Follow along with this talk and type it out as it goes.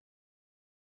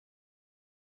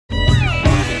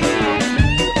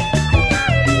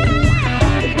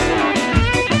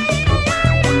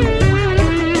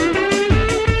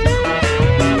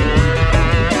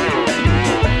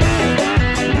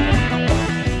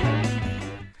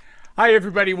Hi,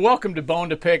 everybody. Welcome to Bone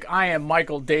to Pick. I am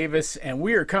Michael Davis, and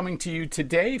we are coming to you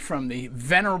today from the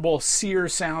venerable Sear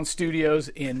Sound Studios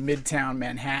in Midtown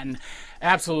Manhattan.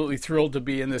 Absolutely thrilled to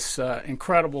be in this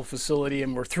incredible facility,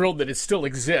 and we're thrilled that it still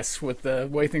exists with the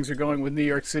way things are going with New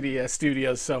York City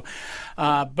studios. So,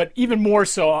 but even more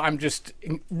so, I'm just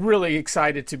really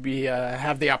excited to be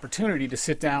have the opportunity to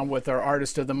sit down with our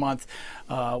Artist of the Month,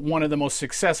 one of the most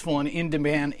successful and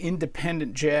in-demand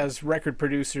independent jazz record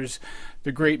producers,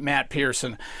 the great Matt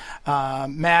Pearson.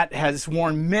 Matt has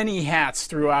worn many hats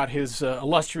throughout his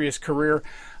illustrious career,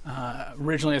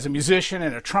 originally as a musician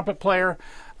and a trumpet player,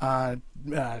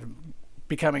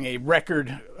 becoming a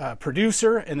record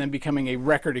producer, and then becoming a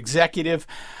record executive.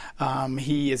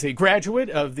 He is a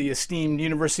graduate of the esteemed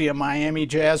University of Miami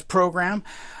Jazz program.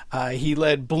 He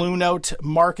led Blue Note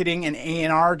marketing and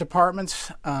A&R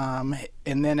departments,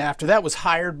 and then after that was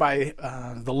hired by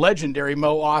the legendary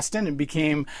Mo Austin and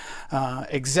became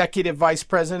executive vice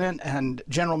president and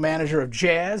general manager of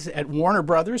jazz at Warner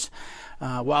Brothers.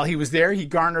 While he was there, he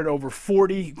garnered over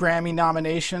 40 Grammy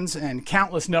nominations and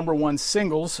countless number one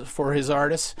singles for his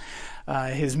artists.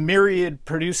 His myriad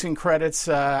producing credits,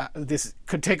 this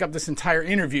could take up this entire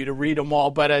interview to read them all,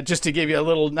 but just to give you a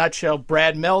little nutshell: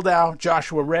 Brad Mehldau,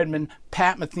 Joshua Redman,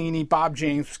 Pat Metheny, Bob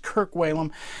James, Kirk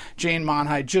Whalum, Jane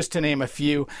Monheit, just to name a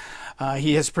few.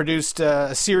 He has produced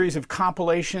a series of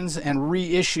compilations and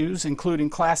reissues,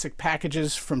 including classic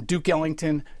packages from Duke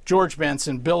Ellington, George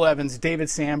Benson, Bill Evans, David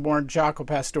Sanborn, Jaco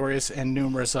Pastorius, and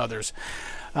numerous others.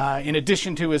 In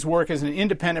addition to his work as an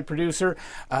independent producer,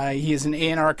 he is an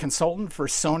A&R consultant for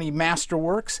Sony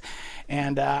Masterworks.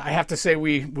 And I have to say,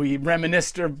 we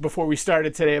reminisced before we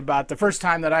started today about the first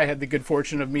time that I had the good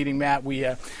fortune of meeting Matt. We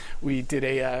did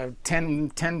a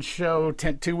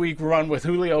 2-week run with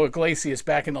Julio Iglesias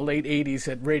back in the late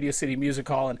 80s at Radio City Music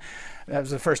Hall. And that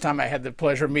was the first time I had the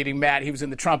pleasure of meeting Matt. He was in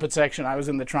the trumpet section. I was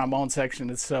in the trombone section.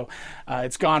 And so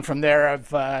it's gone from there. I've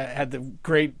had the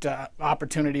great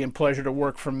opportunity and pleasure to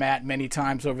work for Matt many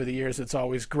times over the years. It's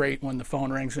always great when the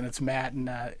phone rings and it's Matt,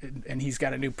 and he's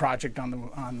got a new project on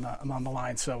the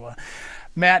line. So,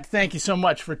 Matt, thank you so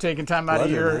much for taking time out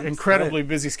of your incredibly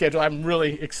busy schedule. I'm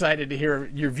really excited to hear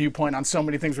your viewpoint on so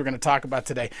many things we're going to talk about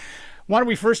today. Why don't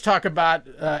we first talk about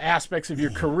aspects of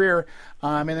your career,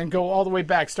 and then go all the way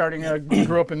back, starting, you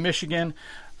grew up in Michigan.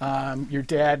 Your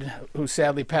dad, who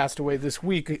sadly passed away this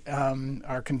week,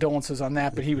 our condolences on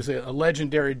that, but he was a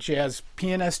legendary jazz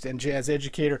pianist and jazz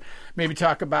educator. Maybe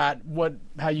talk about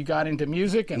how you got into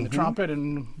music and the trumpet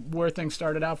and where things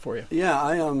started out for you. Yeah,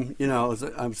 I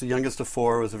was the youngest of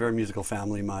four. It was a very musical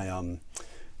family. My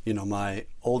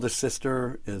oldest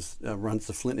sister runs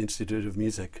the Flint Institute of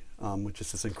Music, which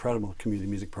is this incredible community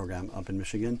music program up in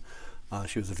Michigan.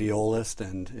 She was a violist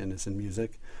and is in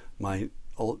music. My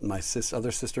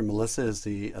other sister Melissa is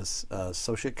the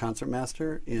associate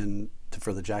concertmaster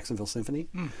for the Jacksonville Symphony.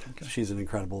 Okay. She's an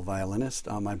incredible violinist.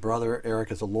 My brother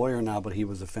Eric is a lawyer now, but he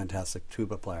was a fantastic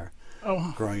tuba player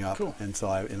growing up. Cool. And so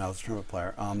I was a trumpet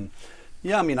player.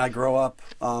 I grew up.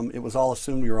 It was all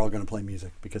assumed we were all going to play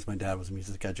music because my dad was a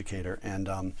music educator, and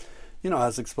I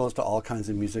was exposed to all kinds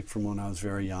of music from when I was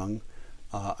very young.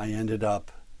 I ended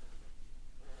up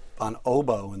on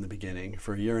oboe in the beginning.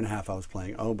 For a year and a half I was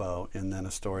playing oboe, and then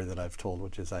a story that I've told,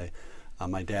 which is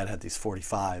my dad had these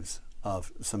 45s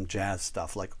of some jazz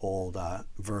stuff, like old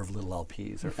Verve little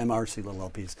LPs or MRC little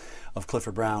LPs of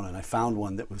Clifford Brown, and I found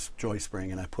one that was Joy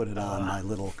Spring, and I put it on my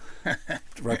little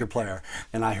record player,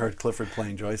 and I heard Clifford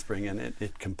playing Joy Spring, and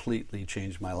it completely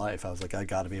changed my life. I was like, I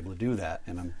got to be able to do that,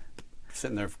 and I'm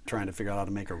sitting there trying to figure out how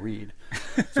to make a reed.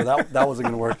 So that wasn't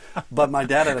going to work. But my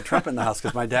dad had a trumpet in the house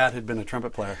because my dad had been a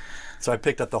trumpet player. So I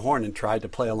picked up the horn and tried to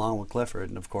play along with Clifford.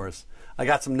 And, of course, I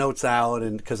got some notes out,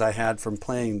 and because I had, from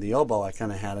playing the oboe, I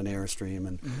kind of had an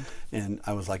Airstream. And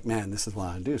I was like, man, this is what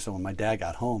I want to do. So when my dad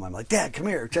got home, I'm like, Dad, come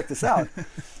here, check this out.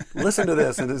 Listen to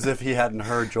this. And as if he hadn't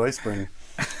heard Joy Spring.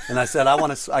 And I said,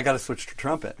 I got to switch to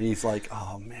trumpet. And he's like,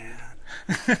 oh, man.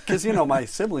 Because, my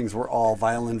siblings were all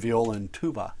violin, viola, and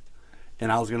tuba.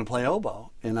 And I was going to play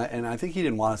oboe, and I think he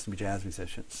didn't want us to be jazz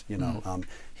musicians.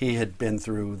 He had been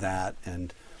through that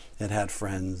and had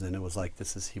friends, and it was like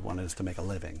he wanted us to make a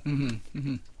living.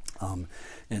 And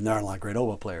there aren't a lot of great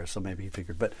oboe players, so maybe he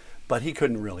figured. But he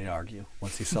couldn't really argue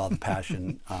once he saw the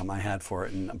passion I had for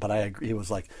it. He was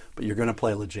like, but you're going to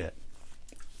play legit.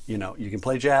 You can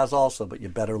play jazz also, but you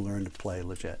better learn to play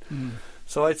legit.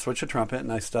 So I switched to trumpet,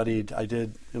 and I studied.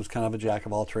 It was kind of a jack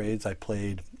of all trades. I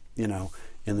played,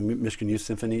 in the Michigan Youth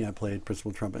Symphony. I played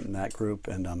principal trumpet in that group,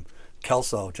 and John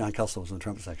Kelso was in the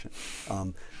trumpet section.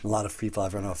 A lot of people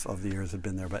I've run off of the years have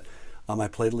been there, but I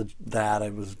played that.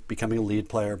 I was becoming a lead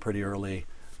player pretty early.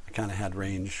 I kind of had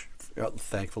range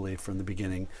thankfully from the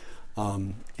beginning,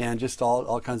 and just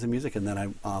all kinds of music. And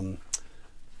then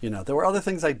there were other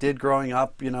things I did growing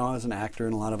up, as an actor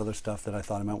and a lot of other stuff that I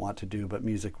thought I might want to do, but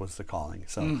music was the calling.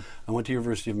 So I went to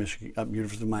University of Michigan,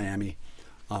 University of Miami,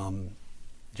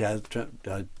 jazz,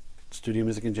 studio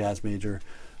music and jazz major.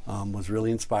 Was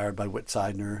really inspired by Whit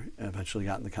Seidner. Eventually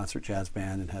got in the concert jazz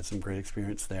band and had some great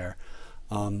experience there.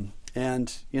 My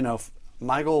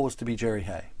goal was to be Jerry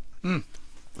Hay.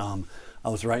 I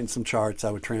was writing some charts.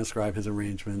 I would transcribe his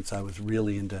arrangements. I was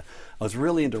really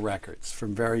into records.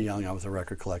 From very young, I was a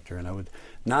record collector, and I would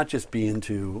not just be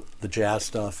into the jazz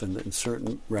stuff and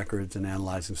certain records and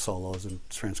analyzing solos and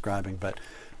transcribing, but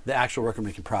the actual record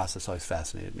making process always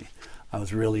fascinated me. I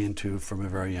was really into, from a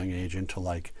very young age, into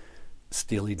like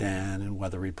Steely Dan and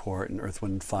Weather Report and Earth,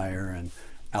 Wind & Fire and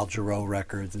Al Jarreau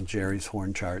records and Jerry's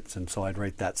horn charts, and so I'd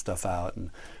write that stuff out. And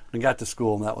when I got to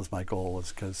school, and that was my goal,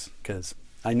 was because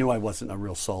I knew I wasn't a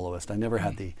real soloist. I never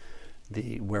had the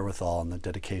wherewithal and the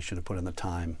dedication to put in the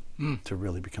time to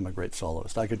really become a great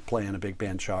soloist. I could play in a big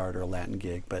band chart or a Latin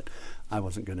gig, but I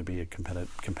wasn't going to be a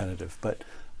competitive. But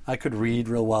I could read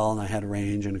real well, and I had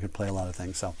range, and I could play a lot of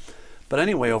things. So. But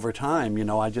anyway, over time,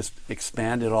 I just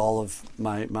expanded all of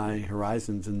my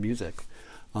horizons in music.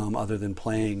 Other than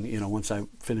playing, once I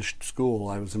finished school,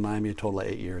 I was in Miami a total of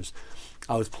 8 years.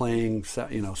 I was playing,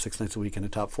 6 nights a week in a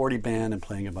top 40 band and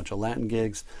playing a bunch of Latin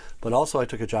gigs. But also I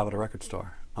took a job at a record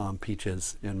store,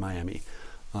 Peaches in Miami.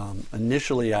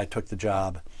 Initially, I took the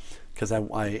job because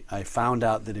I found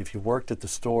out that if you worked at the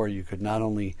store, you could not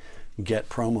only get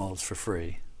promos for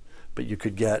free, but you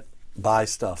could buy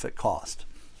stuff at cost.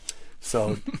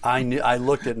 So I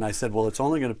looked at it and I said, well, it's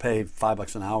only going to pay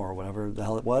 $5 an hour or whatever the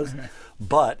hell it was. Okay.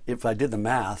 But if I did the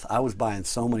math, I was buying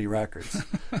so many records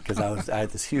because I had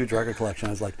this huge record collection.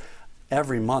 I was like,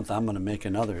 every month I'm going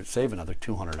to save another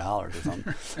 $200 or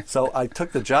something. So I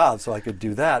took the job so I could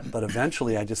do that. But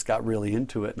eventually I just got really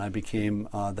into it and I became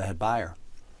the head buyer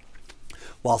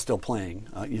while still playing,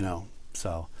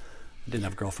 so. I didn't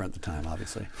have a girlfriend at the time,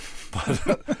 obviously,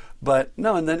 but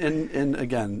no. And then, and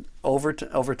again, over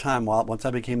time, once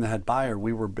I became the head buyer,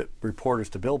 we were reporters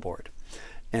to Billboard,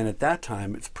 and at that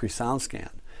time, it's pre-SoundScan,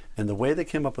 and the way they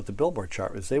came up with the Billboard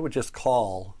chart was they would just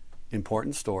call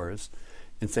important stores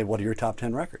and say, "What are your top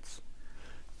 10 records?"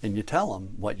 And you tell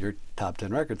them what your top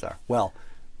 10 records are. Well,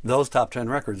 those top 10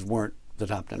 records weren't the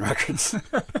top 10 records.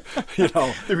 They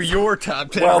were your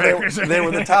top 10 records. They were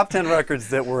the top 10 records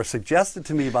that were suggested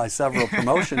to me by several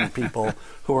promotion people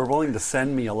who were willing to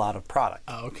send me a lot of product.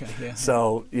 Oh, okay. Yeah.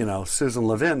 So, Susan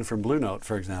Levin from Blue Note,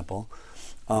 for example,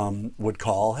 would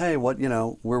call, hey,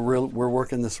 we're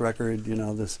working this record,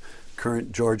 this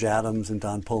current George Adams and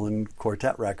Don Pullen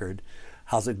quartet record.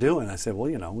 How's it doing? I said,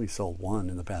 well, we sold one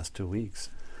in the past 2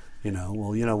 weeks.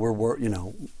 We're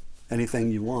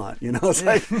anything you want, It's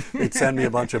like they'd send me a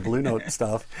bunch of Blue Note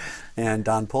stuff, and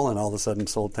Don Pullen all of a sudden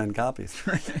sold 10 copies.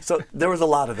 So there was a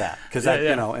lot of that because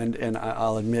and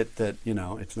I'll admit that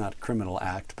it's not a criminal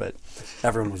act, but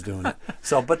everyone was doing it.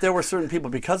 So, but there were certain people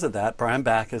because of that. Brian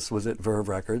Backus was at Verve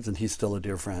Records, and he's still a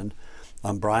dear friend.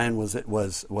 Brian was at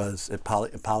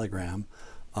Polygram,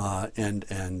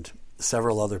 and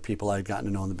several other people I'd gotten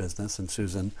to know in the business, and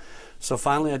Susan. So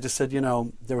finally, I just said,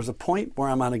 there was a point where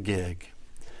I'm on a gig.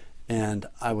 And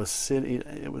I was sitting.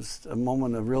 It was a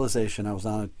moment of realization. I was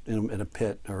in a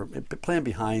pit or playing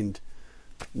behind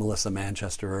Melissa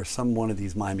Manchester or one of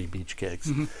these Miami Beach gigs,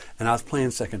 and I was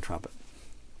playing second trumpet.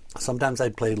 Sometimes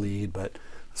I'd play lead, but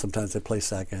sometimes I'd play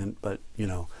second. But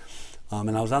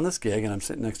and I was on this gig, and I'm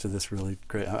sitting next to this really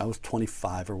great. I was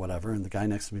 25 or whatever, and the guy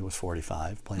next to me was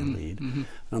 45 playing lead. And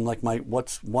I'm like,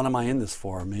 what am I in this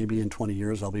for? Maybe in 20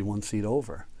 years I'll be one seat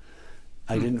over.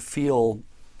 I didn't feel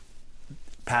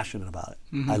passionate about it.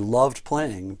 I loved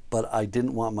playing, but I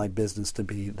didn't want my business to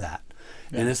be that.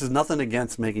 Yeah. And this is nothing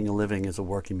against making a living as a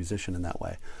working musician in that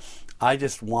way. I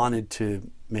just wanted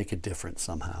to make a difference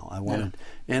somehow. I wanted,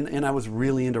 and I was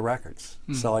really into records.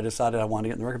 So I decided I wanted to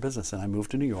get in the record business, and I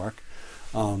moved to New York.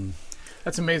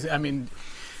 That's amazing. I mean,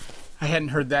 I hadn't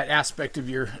heard that aspect of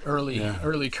your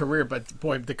early career, but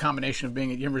boy, the combination of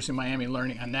being at University of Miami,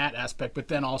 learning on that aspect, but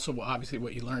then also obviously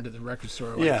what you learned at the record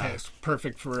store, it's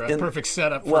perfect for perfect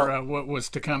setup for what was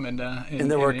to come in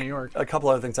New York. A couple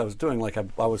other things I was doing, like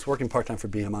I was working part-time for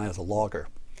BMI as a logger.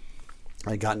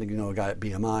 I got to know a guy at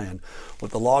BMI, and what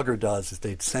the logger does is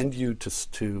they'd send you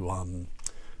to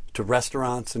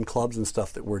restaurants and clubs and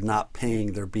stuff that were not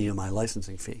paying their BMI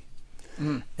licensing fee.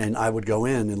 And I would go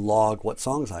in and log what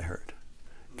songs I heard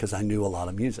because I knew a lot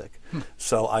of music.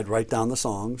 So I'd write down the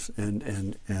songs,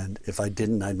 and if I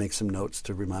didn't, I'd make some notes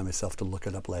to remind myself to look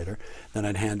it up later. Then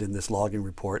I'd hand in this logging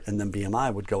report, and then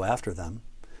BMI would go after them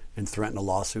and threaten a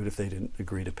lawsuit if they didn't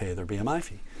agree to pay their BMI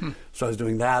fee. So I was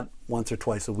doing that once or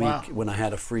twice a week. Wow. When I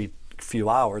had a free few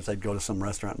hours, I'd go to some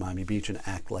restaurant in Miami Beach and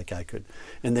act like I could,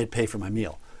 and they'd pay for my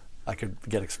meal. I could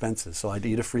get expenses. So I'd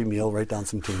eat a free meal, write down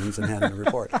some tunes, and hand in a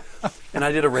report. And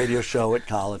I did a radio show at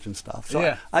college and stuff. So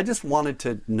Yeah. I just wanted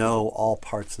to know all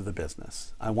parts of the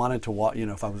business. I wanted to,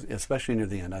 if I was, especially near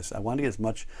the end, I wanted to get as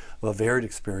much of a varied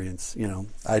experience.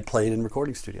 I played in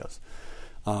recording studios.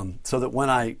 So that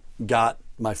when I got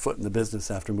my foot in the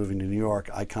business after moving to New York,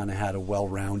 I kind of had a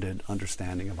well-rounded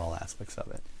understanding of all aspects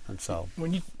of it. And so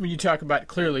when you talk about,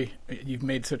 clearly you've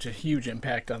made such a huge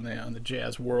impact on the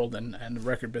jazz world and the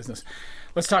record business.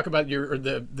 Let's talk about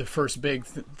the first big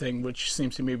thing, which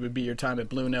seems to me would be your time at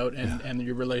Blue Note and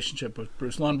your relationship with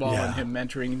Bruce Lundvall and him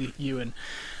mentoring you, and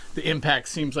the impact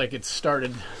seems like it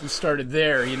started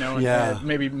there, and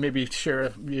maybe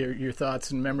share your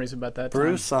thoughts and memories about that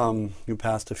Bruce, time. who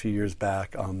passed a few years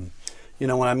back,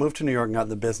 when I moved to New York and got in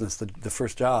the business, the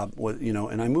first job was,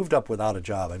 and I moved up without a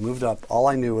job. I moved up, all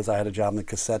I knew was I had a job in the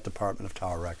cassette department of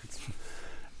Tower Records.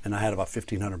 And I had about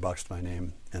 $1,500 to my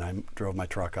name, and I drove my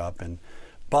truck up.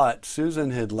 But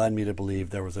Susan had led me to believe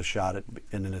there was a shot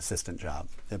in an assistant job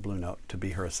at Blue Note to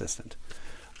be her assistant.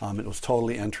 It was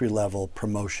totally entry-level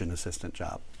promotion assistant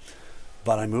job.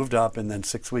 But I moved up, and then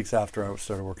 6 weeks after I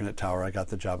started working at Tower, I got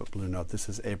the job at Blue Note. This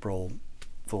is April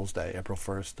Fool's Day, April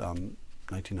 1st,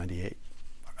 1988.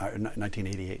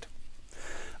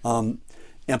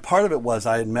 And part of it was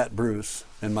I had met Bruce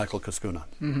and Michael Koskuna.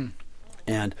 Mm-hmm.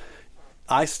 And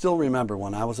I still remember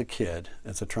when I was a kid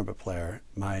as a trumpet player,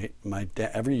 my dad,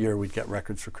 every year we'd get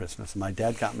records for Christmas. And my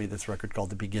dad got me this record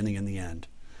called The Beginning and the End,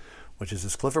 which is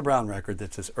this Clifford Brown record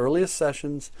that's his earliest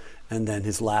sessions and then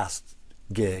his last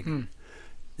gig.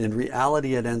 In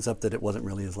reality, it ends up that it wasn't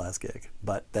really his last gig,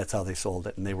 but that's how they sold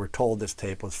it. And they were told this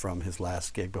tape was from his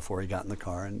last gig before he got in the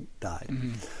car and died.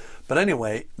 Mm-hmm. But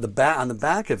anyway, on the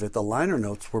back of it, the liner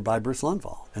notes were by Bruce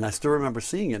Lundvall. And I still remember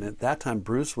seeing it. At that time,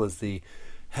 Bruce was the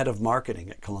head of marketing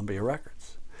at Columbia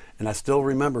Records. And I still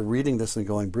remember reading this and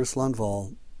going, Bruce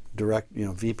Lundvall,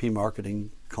 VP Marketing,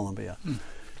 Columbia.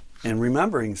 And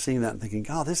remembering seeing that and thinking,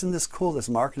 God, isn't this cool? This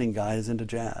marketing guy is into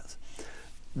jazz.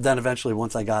 Then eventually,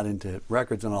 once I got into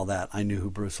records and all that, I knew who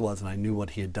Bruce was and I knew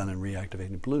what he had done in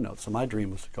reactivating Blue Note. So my dream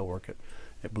was to go work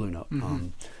at Blue Note. Mm-hmm.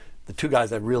 The two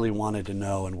guys I really wanted to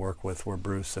know and work with were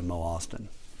Bruce and Mo Austin,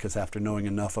 because after knowing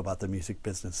enough about the music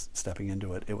business, stepping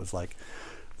into it, it was like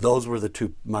those were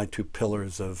my two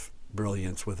pillars of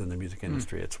brilliance within the music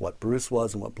industry. It's what Bruce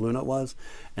was and what Blue Note was,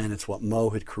 and it's what Mo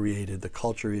had created, the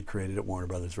culture he had created at Warner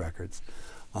Brothers Records.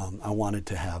 I wanted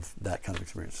to have that kind of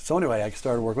experience. So anyway, I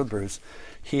started working with Bruce.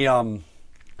 He, I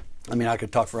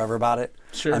could talk forever about it.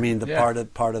 Sure. Part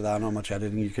of that, I don't know how much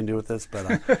editing you can do with this,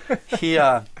 but he,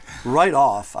 right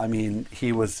off,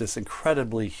 he was this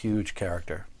incredibly huge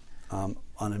character, an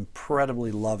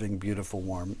incredibly loving, beautiful,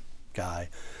 warm guy.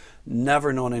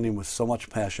 Never known anyone with so much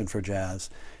passion for jazz,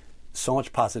 so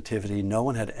much positivity. No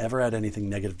one had ever had anything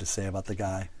negative to say about the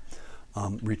guy.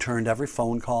 Returned every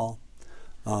phone call.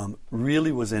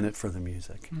 Really was in it for the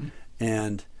music.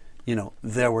 And,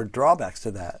 there were drawbacks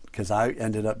to that because I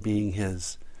ended up being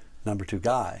his number two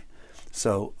guy.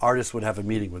 So artists would have a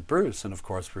meeting with Bruce, and of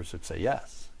course Bruce would say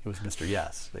yes. He was Mr.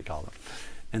 Yes, they called him.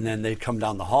 And then they'd come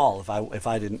down the hall if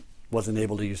I wasn't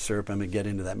able to usurp him and get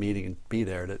into that meeting and be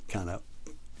there to kind of,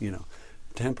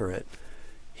 temper it.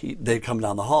 They'd come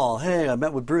down the hall. Hey, I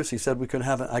met with Bruce. He said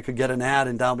I could get an ad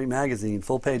in Downbeat Magazine,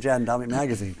 full page ad in Downbeat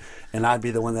Magazine, and I'd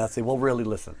be the one that'd say, "Well, really,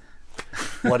 listen."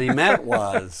 What he meant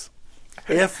was,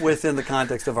 if within the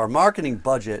context of our marketing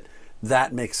budget,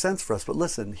 that makes sense for us. But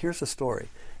listen, here's the story: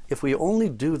 if we only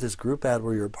do this group ad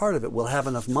where you're a part of it, we'll have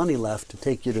enough money left to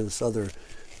take you to this other,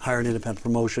 hire an independent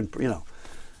promotion.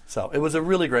 So it was a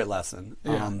really great lesson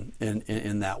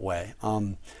in that way.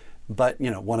 But,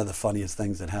 one of the funniest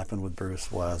things that happened with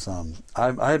Bruce was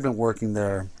I had been working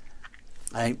there.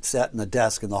 I sat in the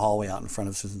desk in the hallway out in front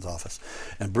of Susan's office,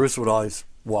 and Bruce would always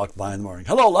walk by in the morning.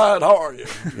 "Hello, lad, how are you?"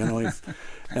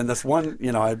 And this one,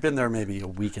 I'd been there maybe a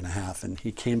week and a half, and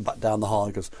he came down the hall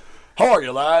and goes, "How are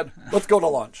you, lad? Let's go to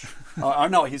lunch."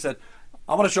 No, he said,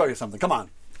 "I want to show you something. Come on."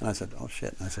 And I said, "Oh,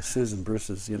 shit." And I said, "Susan, Bruce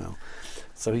is,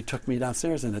 So he took me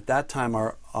downstairs, and at that time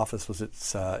our office was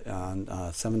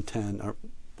on 710, or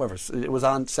whatever, it was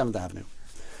on 7th Avenue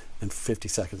and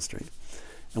 52nd Street.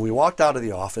 And we walked out of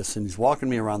the office, and he's walking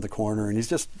me around the corner, and he's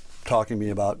just talking to me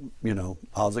about,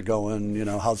 how's it going,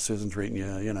 how's Susan treating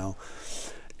you,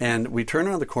 And we turn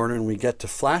around the corner, and we get to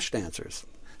Flash Dancers.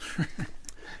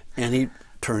 And he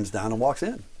turns down and walks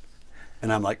in.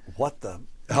 And I'm like, what the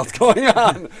hell's going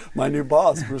on? My new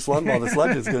boss, Bruce Lundvall, this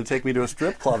legend, is going to take me to a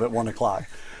strip club at 1 o'clock.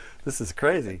 this is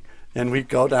crazy. And we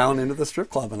go down into the strip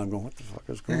club, and I'm going, what the fuck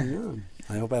is going on?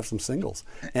 I hope I have some singles.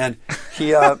 And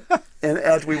he, and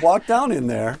as we walk down in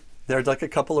there, there's like a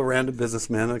couple of random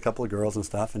businessmen and a couple of girls and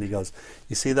stuff. And he goes,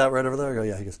 "You see that right over there?" I go,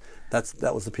 "Yeah." He goes,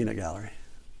 that was the Peanut Gallery.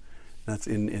 That's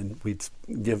we'd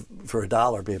give for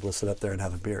 $1, be able to sit up there and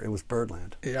have a beer. It was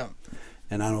Birdland. Yeah.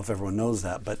 And I don't know if everyone knows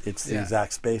that, but it's the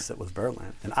exact space that was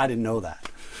Birdland. And I didn't know that.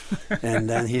 And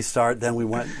then then we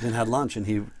went and had lunch, and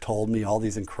he told me all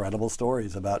these incredible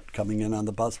stories about coming in on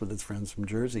the bus with his friends from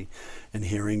Jersey and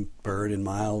hearing Bird and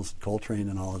Miles, Coltrane,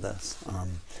 and all of this.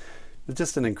 He's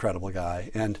just an incredible guy.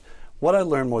 And what I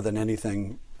learned more than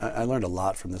anything, I learned a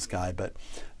lot from this guy, but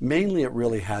mainly it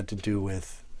really had to do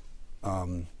with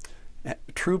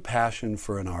true passion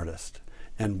for an artist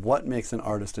and what makes an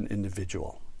artist an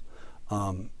individual.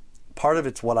 Part of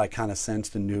it's what I kind of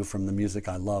sensed and knew from the music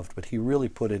I loved, but he really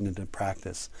put it into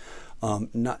practice.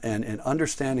 And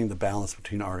understanding the balance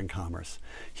between art and commerce.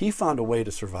 He found a way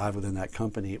to survive within that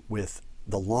company with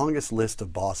the longest list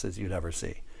of bosses you'd ever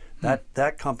see.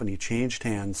 That company changed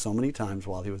hands so many times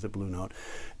while he was at Blue Note.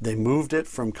 They moved it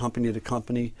from company to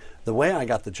company. The way I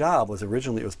got the job was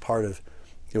originally it was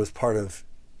part of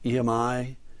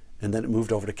EMI, and then it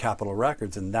moved over to Capitol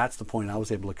Records, and that's the point I was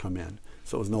able to come in.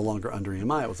 So it was no longer under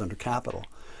EMI, it was under Capitol.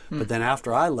 But then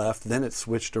after I left, then it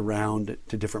switched around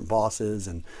to different bosses,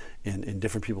 and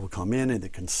different people would come in and they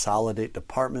consolidate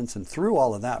departments, and through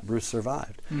all of that, Bruce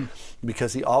survived.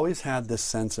 Because he always had this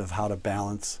sense of how to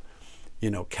balance,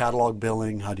 catalog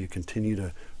billing, how do you continue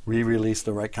to re-release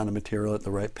the right kind of material at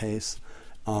the right pace,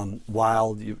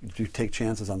 while you take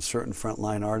chances on certain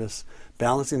frontline artists,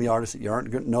 balancing the artists that you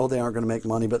know they aren't going to make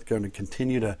money, but going to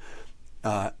continue to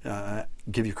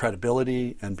give you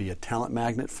credibility and be a talent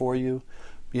magnet for you,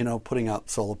 putting out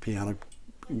solo piano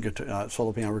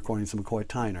recordings of McCoy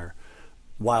Tyner,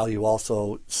 while you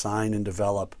also sign and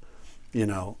develop,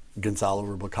 Gonzalo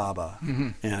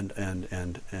Rubalcaba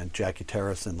and Jackie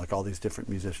Terrison, like all these different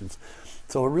musicians.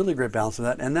 So a really great balance of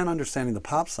that, and then understanding the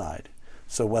pop side.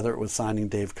 So whether it was signing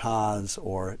Dave Koz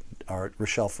or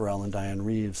Rochelle Farrell and Diane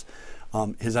Reeves,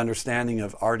 his understanding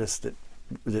of artists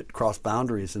that cross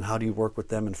boundaries, and how do you work with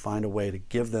them and find a way to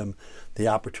give them the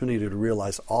opportunity to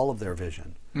realize all of their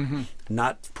vision,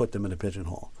 not put them in a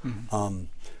pigeonhole.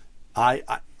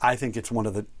 I think it's one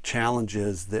of the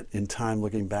challenges that in time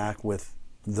looking back with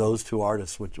those two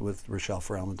artists, with Rochelle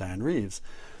Farrell and Diane Reeves,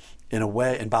 in a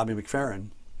way, and Bobby McFerrin,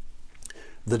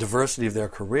 the diversity of their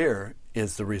career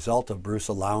is the result of Bruce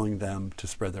allowing them to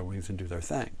spread their wings and do their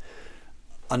thing.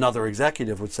 Another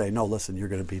executive would say, "No, listen, you're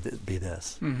going to be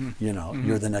this.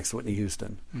 You're the next Whitney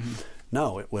Houston."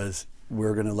 No, it was,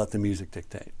 we're going to let the music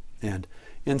dictate. And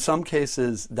in some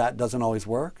cases, that doesn't always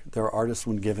work. There are artists,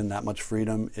 when given that much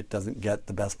freedom, it doesn't get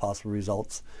the best possible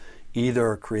results,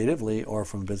 either creatively or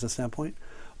from a business standpoint.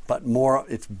 But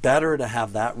it's better to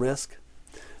have that risk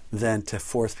than to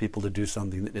force people to do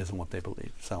something that isn't what they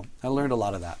believe. So I learned a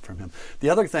lot of that from him. The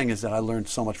other thing is that I learned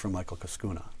so much from Michael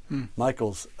Cascuna.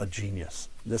 Michael's a genius.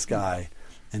 This guy,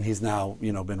 and he's now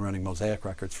been running Mosaic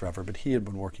Records forever, but he had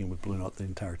been working with Blue Note the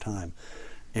entire time.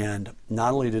 And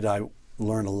not only did I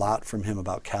learn a lot from him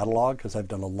about catalog, because I've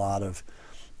done a lot of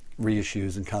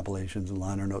reissues and compilations and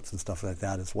liner notes and stuff like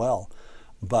that as well,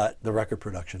 but the record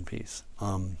production piece.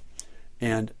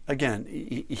 And again,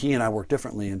 he and I work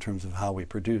differently in terms of how we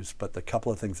produce, but the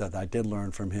couple of things that I did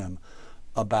learn from him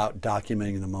about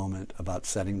documenting the moment, about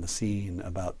setting the scene,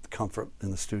 about comfort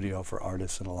in the studio for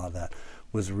artists and a lot of that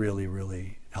was really,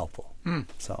 really helpful.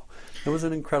 So it was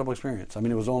an incredible experience. I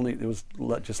mean, it was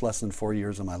just less than 4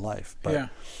 years of my life. But,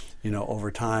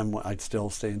 over time, I'd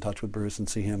still stay in touch with Bruce and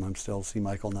see him. I'm still see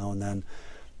Michael now and then.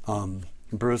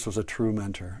 Bruce was a true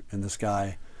mentor, and this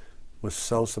guy was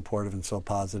so supportive and so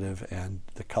positive, and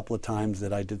the couple of times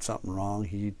that I did something wrong,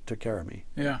 he took care of me.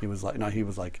 Yeah. He was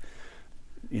like,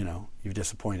 you've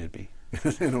disappointed me.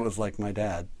 And it was like my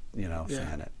dad,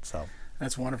 saying it. So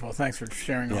that's wonderful. Thanks for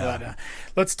sharing all that.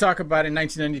 Let's talk about, in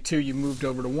 1992, you moved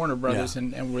over to Warner Brothers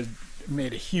and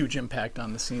made a huge impact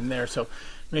on the scene there. So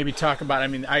maybe talk about,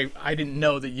 I didn't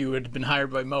know that you had been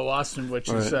hired by Mo Austin, which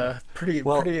is pretty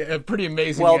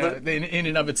amazing in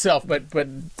and of itself. But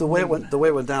the way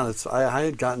it went down, I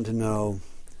had gotten to know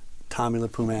Tommy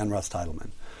LiPuma and Russ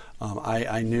Titleman.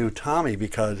 I knew Tommy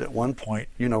because at one point,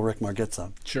 Rick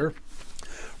Margitza. Sure.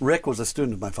 Rick was a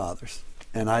student of my father's,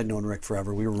 and I'd known Rick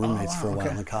forever. We were roommates for a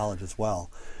while in college as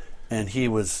well. And he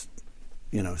was,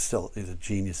 he's a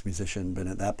genius musician, but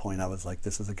at that point I was like,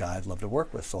 this is a guy I'd love to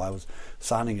work with. So I was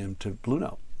signing him to Blue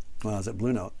Note when I was at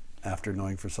Blue Note after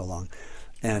knowing for so long.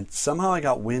 And somehow I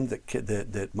got wind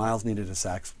that Miles needed a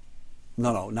sax.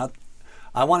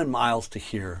 I wanted Miles to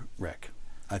hear Rick.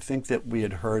 I think that we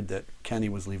had heard that Kenny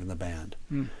was leaving the band,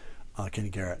 Kenny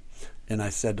Garrett. And I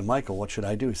said to Michael, what should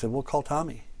I do? He said, well, call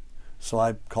Tommy. So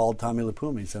I called Tommy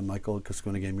LiPuma. He said, Michael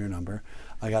Cascuna gave me your number.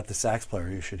 I got the sax player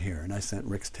you should hear. And I sent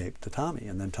Rick's tape to Tommy.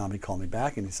 And then Tommy called me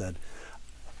back and he said,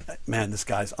 man, this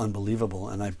guy's unbelievable.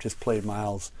 And I've just played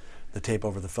Miles the tape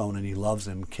over the phone and he loves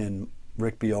him. Can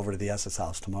Rick be over to the Esses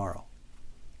house tomorrow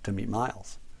to meet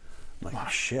Miles? I'm like, wow.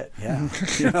 Shit, yeah.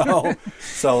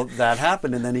 So that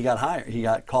happened, and then he got hired. He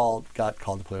got called to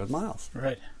play with Miles.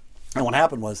 Right. And what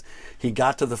happened was he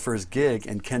got to the first gig,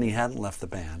 and Kenny hadn't left the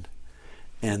band.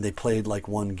 And they played like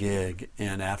one gig,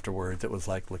 and afterwards it was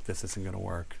like, look, this isn't going to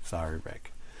work. Sorry,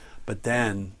 Rick. But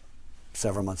then,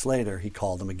 several months later, he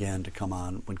called him again to come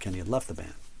on when Kenny had left the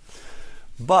band.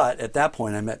 But at that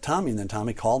point, I met Tommy, and then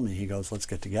Tommy called me. He goes, let's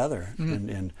get together.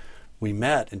 And we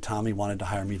met, and Tommy wanted to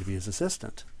hire me to be his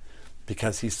assistant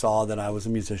because he saw that I was a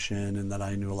musician and that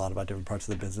I knew a lot about different parts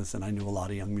of the business, and I knew a lot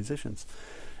of young musicians.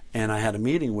 And I had a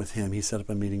meeting with him. He set up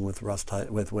a meeting with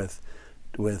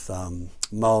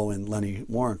Mo and Lenny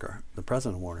Waronker, the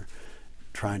president of Warner,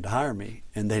 trying to hire me,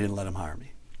 and they didn't let him hire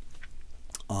me.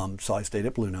 So I stayed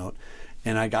at Blue Note,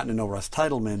 and I got to know Russ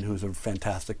Titleman, who's a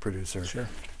fantastic producer, sure.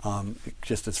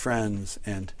 Just as friends.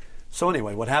 And so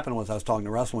anyway, what happened was I was talking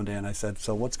to Russ one day, and I said,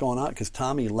 so what's going on? Because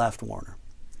Tommy left Warner,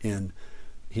 and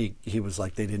he was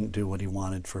like, they didn't do what he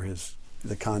wanted for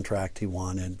the contract he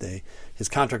wanted. His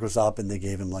contract was up, and they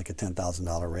gave him like a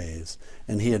 $10,000 raise,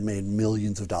 and he had made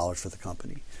millions of dollars for the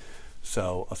company.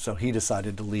 So he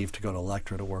decided to leave to go to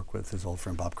Elektra to work with his old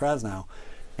friend Bob Krasnow.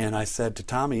 And I said to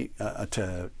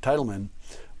to Titleman,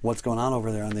 what's going on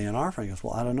over there on the A&R front? He goes,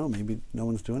 well, I don't know. Maybe no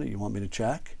one's doing it. You want me to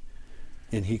check?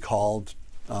 And he called,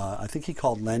 I think he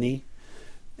called Lenny,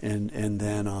 and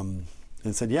then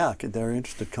and said, yeah, they're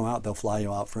interested. Come out. They'll fly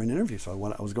you out for an interview. So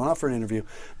I was going out for an interview.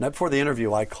 Night before the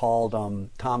interview, I called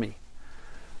Tommy.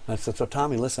 I said, so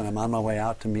Tommy, listen, I'm on my way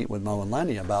out to meet with Mo and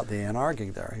Lenny about the A&R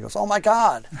gig there. He goes, oh my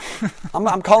God,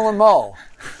 I'm calling Mo.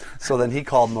 So then he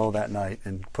called Mo that night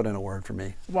and put in a word for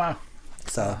me. Wow.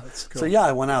 So, that's cool. So yeah,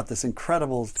 I went out, this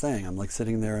incredible thing. I'm like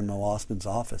sitting there in Mo Osmond's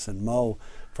office, and Mo,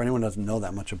 for anyone who doesn't know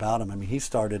that much about him, I mean, he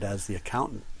started as the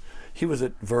accountant. He was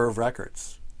at Verve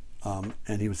Records, and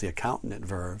he was the accountant at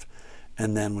Verve.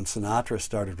 And then when Sinatra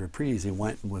started Reprise, he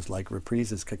went and was like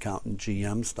Reprise's accountant,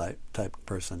 GM's type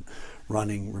person,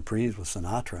 running Reprise with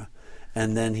Sinatra.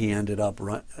 And then he ended up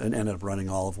running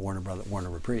all of Warner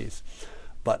Reprise.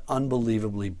 But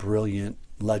unbelievably brilliant,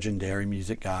 legendary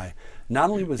music guy. Not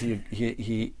only was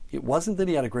he it wasn't that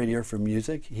he had a great ear for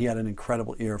music, he had an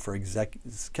incredible ear for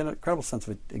incredible sense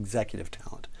of executive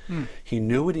talent. He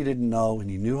knew what he didn't know, and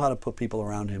he knew how to put people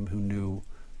around him who knew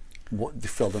what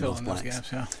filled in those blanks.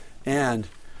 Gaps, yeah. And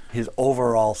his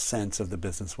overall sense of the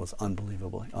business was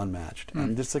unbelievably unmatched.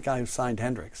 And this is the guy who signed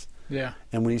Hendrix. Yeah.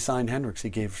 And when he signed Hendrix, he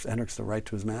gave Hendrix the right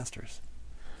to his masters.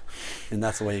 And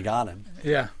that's the way he got him.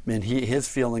 Yeah. And his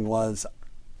feeling was,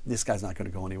 this guy's not going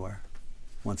to go anywhere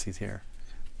once he's here.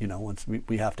 Once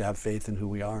we have to have faith in who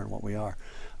we are and what we are.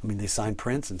 I mean, they signed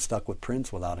Prince and stuck with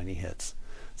Prince without any hits.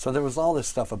 So there was all this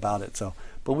stuff about it. So,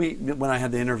 but when I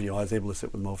had the interview, I was able to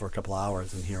sit with Mo for a couple of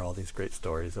hours and hear all these great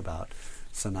stories about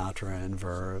Sinatra and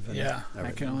Verve. And everything.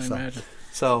 I can only imagine.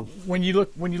 So when you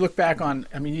look back on,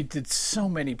 I mean, you did so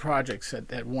many projects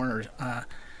at Warner,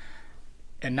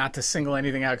 and not to single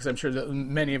anything out because I'm sure that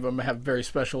many of them have very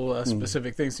special,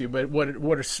 specific things to you. But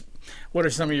what are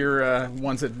some of your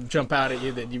ones that jump out at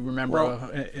you that you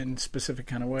remember in specific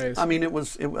kind of ways? I mean, I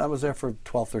was there for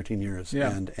 12, 13 years,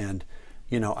 and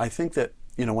I think that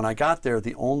when I got there,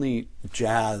 the only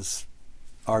jazz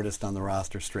artist on the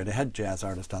roster, straight ahead jazz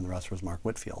artist on the roster, was Mark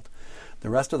Whitfield.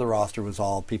 The rest of the roster was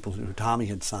all people who Tommy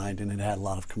had signed and had a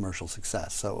lot of commercial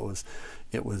success. So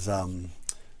it was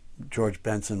George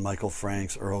Benson, Michael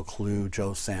Franks, Earl Klugh,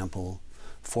 Joe Sample.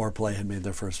 Foreplay had made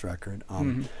their first record.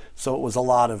 So it was a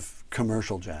lot of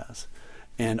commercial jazz.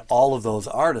 And all of those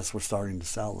artists were starting to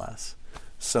sell less.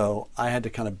 So I had to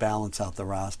kind of balance out the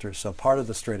roster. So part of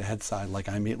the straight ahead side, like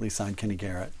I immediately signed Kenny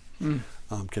Garrett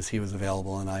because he was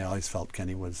available, and I always felt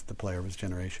Kenny was the player of his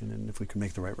generation, and if we could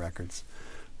make the right records,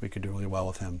 we could do really well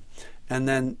with him. And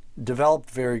then developed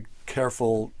very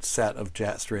careful set of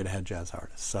straight ahead jazz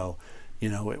artists. So,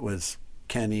 it was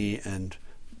Kenny, and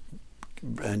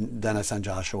then I signed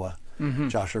Joshua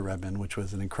Redman, which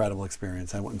was an incredible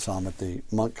experience. I went and saw him at the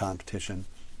Monk competition.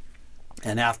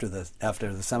 And after the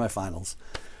semifinals,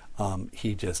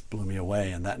 he just blew me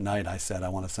away. And that night I said, I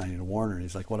want to sign you to Warner. And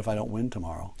he's like, what if I don't win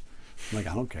tomorrow? I'm like,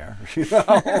 I don't care.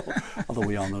 Although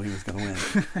we all know he was going to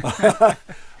win.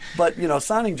 But,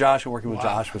 signing Josh and working with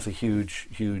Josh was a huge,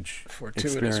 huge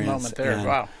fortuitous experience. moment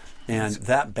there. And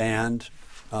that band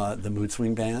the Mood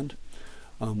Swing Band,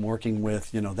 working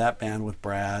with, that band with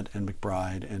Brad and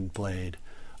McBride and Blade.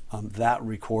 That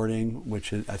recording,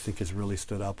 which I think has really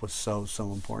stood up, was so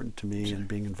important to me, and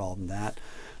being involved in that.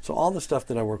 So all the stuff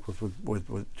that I worked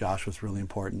with Josh was really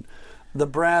important. The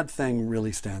Brad thing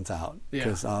really stands out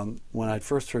because when I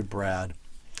first heard Brad,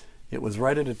 it was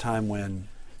right at a time when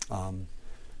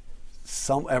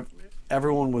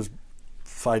everyone was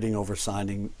fighting over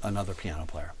signing another piano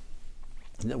player.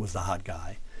 And it was the hot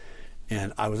guy.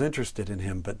 And I was interested in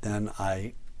him, but then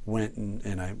I went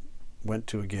and I went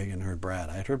to a gig and heard Brad.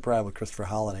 I had heard Brad with Christopher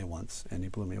Holiday once, and he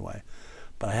blew me away.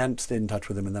 But I hadn't stayed in touch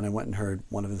with him, and then I went and heard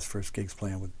one of his first gigs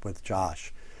playing with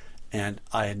Josh, and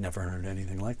I had never heard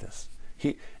anything like this.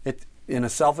 In a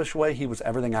selfish way, he was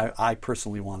everything I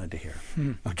personally wanted to hear.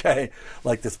 Okay?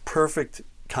 Like this perfect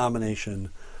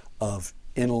combination of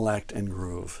intellect and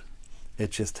groove. It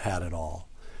just had it all.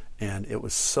 And it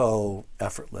was so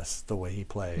effortless the way he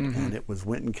played. And it was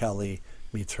Wynton Kelly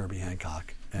meets Herbie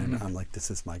Hancock. And I'm like, this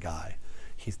is my guy.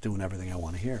 He's doing everything I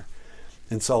want to hear.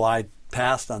 And so I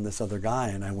passed on this other guy,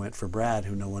 and I went for Brad,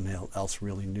 who no one else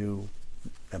really knew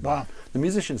about. Wow. The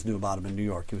musicians knew about him in New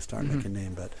York. He was starting to make a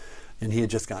name, and he had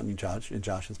just gotten in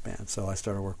Josh's band. So I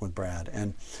started working with Brad,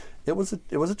 and it was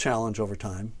a challenge over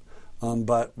time.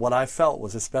 But what I felt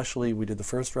was, especially, we did the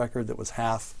first record that was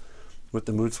half with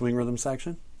the Mood Swing Rhythm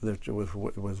section, that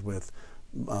was with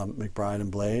McBride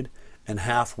and Blade, and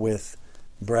half with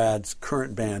Brad's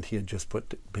current band he had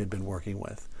been working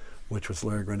with, which was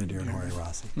Larry Grenadier and Jorge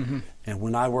Rossi. And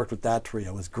when I worked with that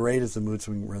trio, as great as the Mood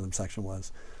Swing Rhythm section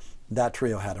was, that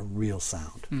trio had a real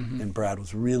sound. And Brad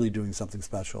was really doing something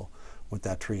special with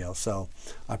that trio. So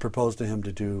I proposed to him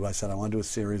I said, I want to do a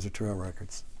series of trio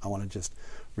records. I want to just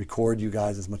record you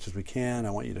guys as much as we can.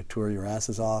 I want you to tour your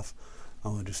asses off. I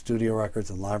want to do studio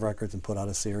records and live records and put out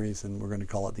a series, and we're going to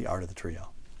call it The Art of the Trio.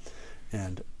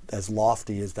 And as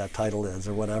lofty as that title is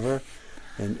or whatever,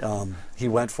 and he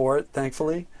went for it,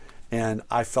 thankfully, and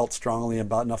I felt strongly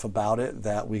enough about it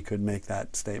that we could make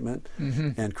that statement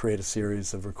and create a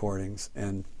series of recordings.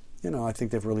 And I think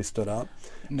they've really stood up.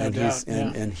 No doubt.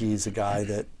 And he's a guy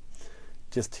that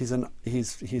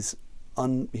he's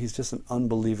just an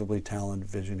unbelievably talented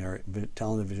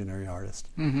visionary artist.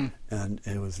 And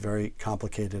it was very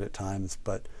complicated at times,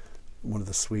 but one of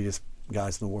the sweetest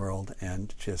guys in the world,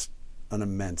 and just an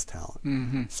immense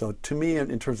talent. So to me,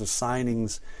 in terms of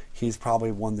signings, he's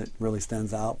probably one that really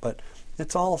stands out, but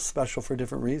it's all special for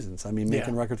different reasons. I mean,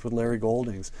 making records with Larry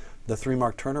Goldings, the 3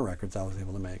 Mark Turner records I was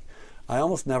able to make. I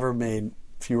almost never made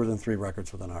fewer than 3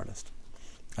 records with an artist.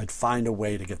 I'd find a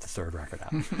way to get the 3rd record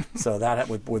out. So that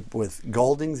with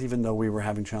Goldings, even though we were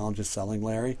having challenges selling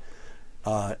Larry,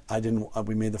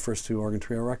 we made the first 2 organ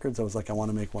trio records. I was like, I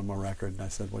want to make one more record, and I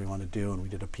said, what do you want to do? And we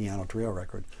did a piano trio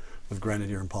record with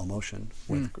Grenadier and Paul Motion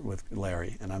with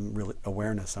Larry, and I'm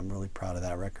really proud of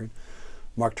that record.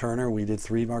 Mark Turner, we did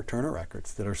 3 Mark Turner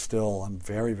records that are still, I'm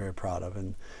very, very proud of,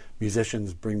 and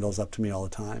musicians bring those up to me all the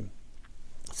time.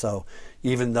 So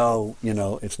even though,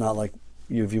 it's not like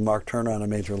you view Mark Turner on a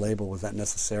major label, was that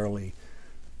necessarily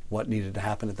what needed to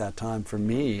happen at that time? For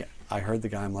me, I heard the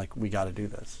guy, I'm like, we got to do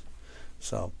this.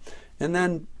 So, and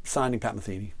then signing Pat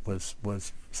Metheny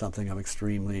was something I'm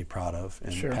extremely proud of,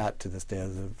 and Pat to this day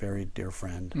is a very dear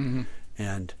friend,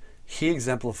 and he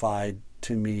exemplified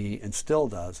to me, and still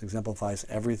exemplifies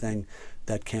everything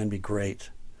that can be great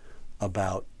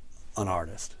about an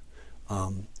artist.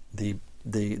 The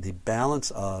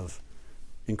balance of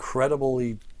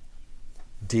incredibly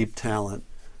deep talent,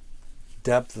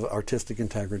 depth of artistic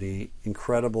integrity,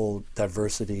 incredible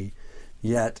diversity,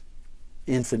 yet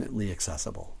infinitely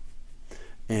accessible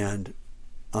and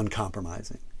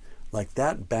uncompromising. Like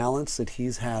that balance that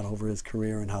he's had over his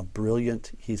career, and how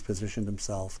brilliant he's positioned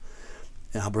himself,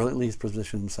 and how brilliantly he's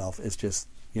positioned himself, is just,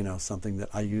 something that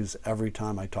I use every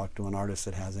time I talk to an artist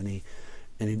that has any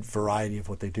variety of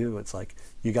what they do. It's like,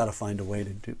 you got to find a way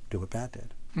to do what Pat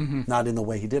did. Not in the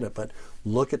way he did it, but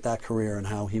look at that career and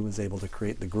how he was able to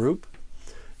create the group,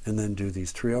 and then do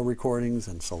these trio recordings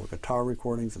and solo guitar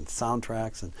recordings and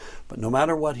soundtracks. But no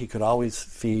matter what, he could always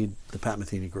feed the Pat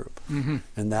Metheny group.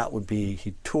 And that would be,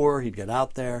 he'd tour, he'd get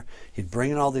out there, he'd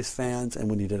bring in all these fans, and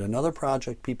when he did another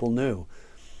project, people knew,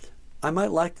 I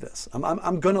might like this.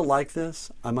 I'm going to like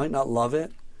this. I might not love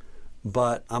it,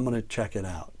 but I'm going to check it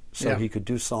out. So he could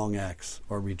do Song X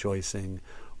or Rejoicing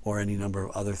or any number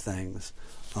of other things.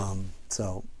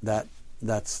 So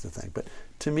that's the thing. But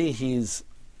to me, he's,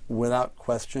 without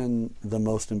question, the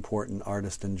most important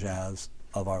artist in jazz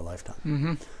of our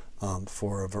lifetime,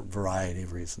 for a variety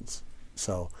of reasons.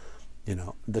 So,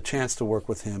 the chance to work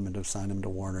with him and to sign him to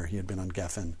Warner, he had been on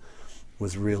Geffen,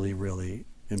 was really, really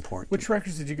important. Which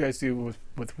records did you guys do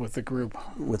with the group?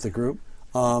 With the group?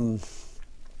 The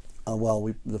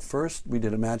first we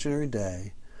did Imaginary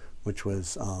Day, which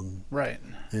was right,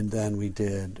 and then we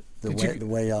did the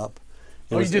Way Up.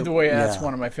 You did The Way Up. That's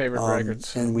one of my favorite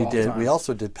records. And we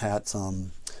also did Pat's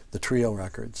the Trio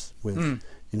records with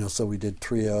so we did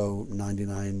Trio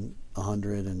 99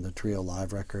 100 and the Trio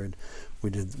live record. We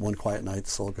did One Quiet Night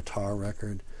soul guitar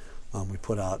record. We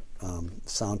put out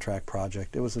Soundtrack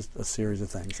Project. It was a series of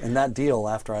things. And that deal,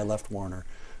 after I left Warner,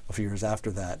 a few years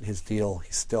after that, his deal,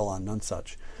 he's still on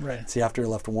Nonesuch. Right. See, after he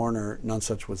left Warner,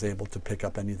 Nonesuch was able to pick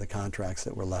up any of the contracts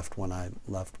that were left when I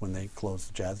left, when they closed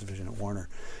the jazz division at Warner.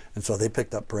 And so they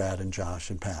picked up Brad and Josh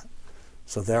and Pat.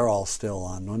 So they're all still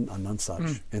on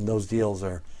Nonesuch. And those deals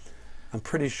are, I'm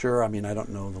pretty sure, I mean, I don't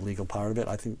know the legal part of it.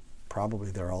 I think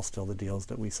probably they're all still the deals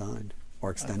that we signed, or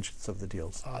extensions of the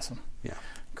deals. Awesome. Yeah.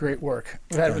 Great work.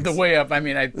 The Way Up. I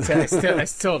mean, I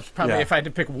still probably, if I had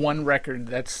to pick one record,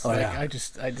 that's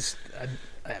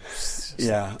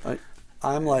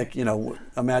I'm like,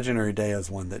 Imaginary Day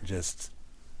is one that just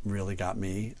really got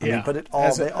me. I mean, but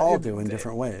they all do in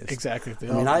different ways. Exactly.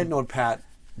 I had known Pat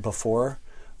before.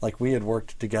 Like, we had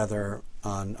worked together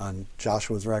on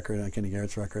Joshua's record, on Kenny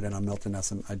Garrett's record, and on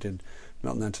I did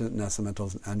Milton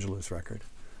Nascimento's Angelus record.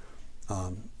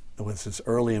 It was just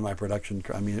early in my production.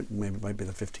 I mean, it might be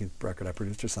the 15th record I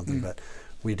produced or something, but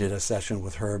we did a session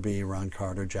with Herbie, Ron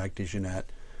Carter, Jack DeJohnette,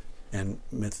 and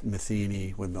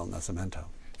Metheny with Milton Nascimento.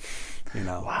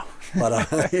 Wow.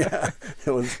 But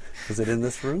it was it in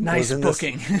this room? Nice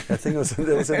booking. I think it was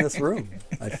in this room,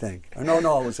 I think.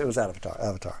 No, it was Avatar.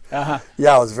 Uh-huh.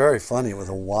 Yeah, it was very funny. It was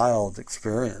a wild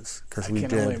experience because I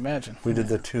can only imagine. We did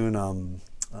the tune, God,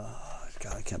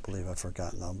 I can't believe I've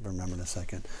forgotten. I'll remember in a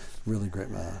second. Really great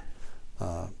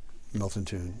Milton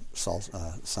tune,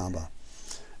 Samba.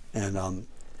 And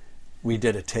we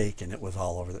did a take, and it was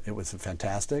all over. It was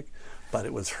fantastic, but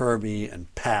it was Herbie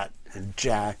and Pat and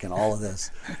Jack and all of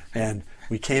this. And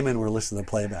we came in, we're listening to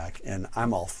playback, and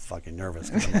I'm all fucking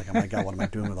nervous because I'm like, oh my God, what am I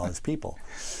doing with all these people?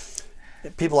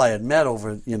 People I had met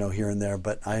over, here and there,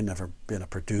 but I had never been a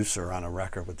producer on a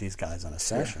record with these guys on a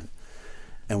session. Yeah.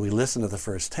 And we listened to the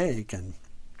first take, and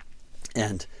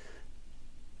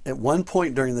at one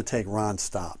point during the take, Ron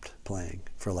stopped playing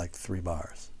for like 3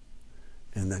 bars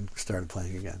and then started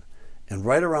playing again. And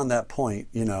right around that point,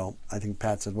 I think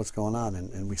Pat said, what's going on?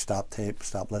 And we stopped tape,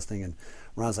 stopped listening, and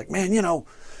Ron's like, man,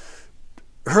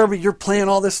 Herbie, you're playing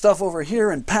all this stuff over here,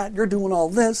 and Pat, you're doing all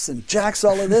this, and Jack's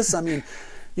all of this. I mean,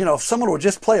 if someone would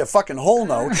just play a fucking whole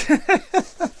note.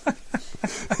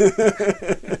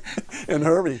 And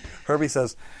Herbie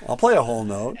says, I'll play a whole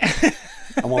note.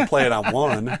 I won't play it on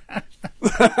one.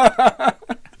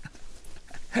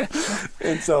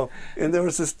 And there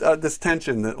was this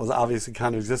tension that was obviously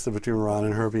kind of existed between Ron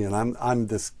and Herbie, and I'm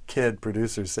this kid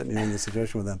producer sitting in this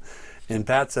situation with them. And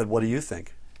Pat said, what do you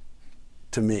think?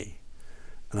 To me.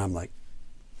 And I'm like,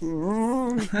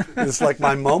 it's like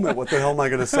my moment. What the hell am I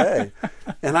going to say?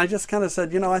 And I just kind of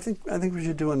said, I think we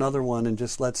should do another one, and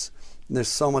just there's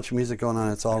so much music going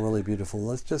on. It's all really beautiful.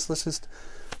 Let's just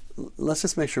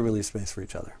make sure we leave space for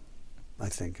each other. I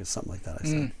think is something like that. I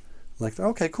said, like,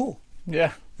 okay, cool.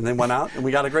 Yeah. And they went out, and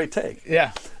we got a great take.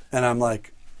 Yeah. And I'm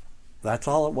like, that's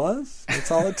all it was? That's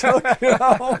all it took?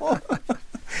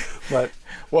 But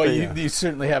you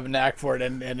certainly have a knack for it,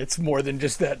 and it's more than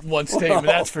just that one statement.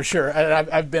 That's for sure. And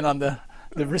I've been on the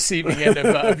receiving end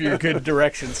of your good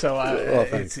direction. So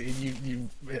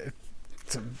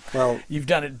you've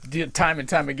done it time and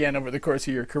time again over the course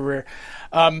of your career.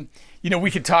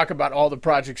 We could talk about all the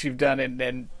projects you've done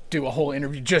and do a whole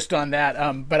interview just on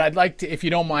that. But I'd like to, if you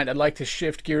don't mind, I'd like to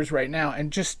shift gears right now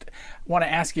and just want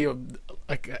to ask you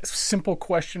a simple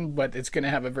question, but it's going to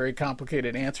have a very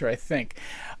complicated answer, I think.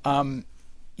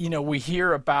 We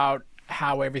hear about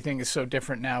how everything is so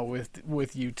different now with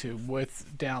YouTube, with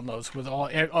downloads, with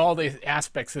all the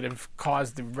aspects that have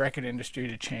caused the record industry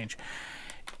to change.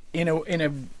 As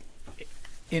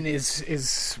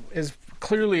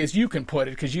clearly as you can put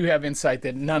it, because you have insight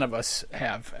that none of us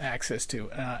have access to,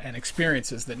 and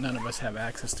experiences that none of us have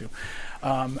access to.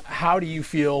 How do you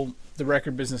feel the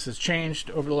record business has changed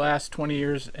over the last 20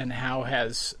 years, and how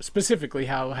has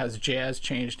jazz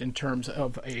changed in terms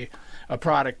of a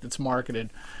product that's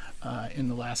marketed in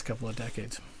the last couple of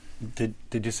decades? Did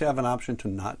you say I have an option to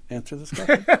not answer this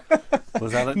question?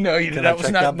 Was that it? No, you did. That was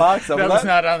not. That was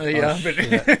not on the.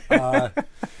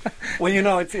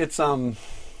 Well, it's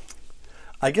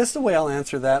I guess the way I'll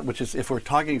answer that, which is if we're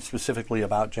talking specifically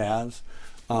about jazz,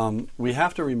 we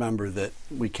have to remember that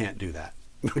we can't do that.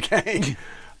 Okay,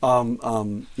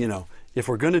 if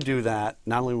we're going to do that,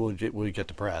 not only will we get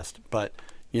depressed, but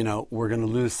we're going to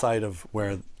lose sight of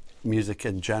where music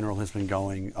in general has been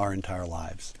going our entire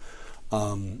lives.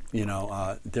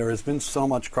 There has been so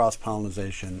much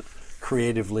cross-pollination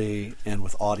creatively and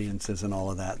with audiences and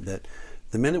all of that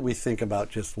the minute we think about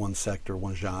just one sector,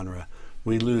 one genre,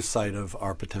 we lose sight of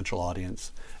our potential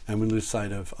audience, and we lose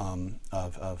sight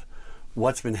of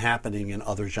what's been happening in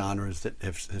other genres that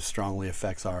have strongly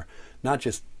affects our, not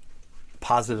just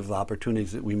positive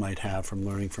opportunities that we might have from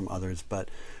learning from others, but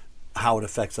how it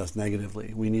affects us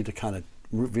negatively. We need to kind of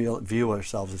view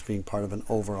ourselves as being part of an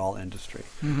overall industry.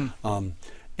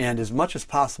 And as much as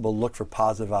possible, look for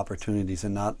positive opportunities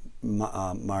and not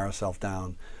mire ourselves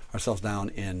down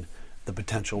in the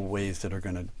potential ways that are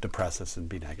going to depress us and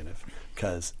be negative,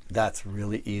 because that's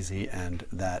really easy, and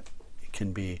that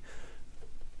can be,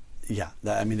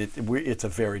 it's a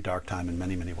very dark time in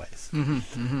many, many ways.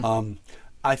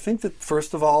 I think that,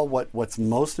 first of all, what's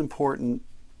most important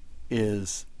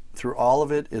is, through all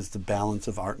of it, is the balance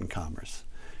of art and commerce,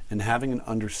 and having an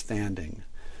understanding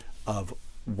of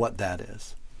what that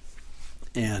is.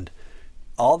 And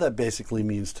all that basically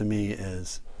means to me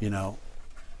is,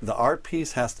 the art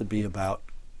piece has to be about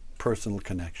personal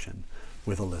connection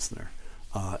with a listener.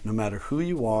 No matter who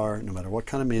you are, no matter what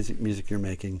kind of music you're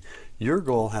making, your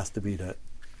goal has to be to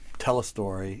tell a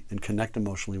story and connect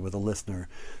emotionally with a listener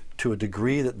to a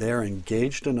degree that they're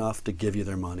engaged enough to give you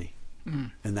their money.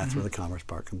 And that's where the commerce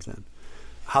part comes in.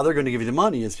 How they're going to give you the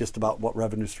money is just about what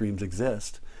revenue streams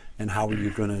exist and how are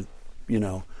you going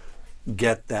to,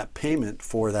 get that payment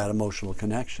for that emotional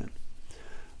connection.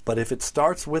 But if it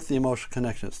starts with the emotional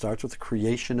connection, it starts with the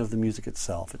creation of the music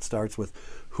itself. It starts with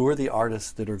who are the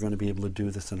artists that are going to be able to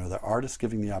do this, and are the artists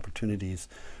giving the opportunities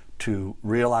to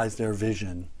realize their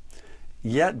vision,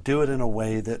 yet do it in a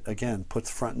way that, again, puts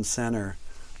front and center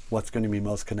what's going to be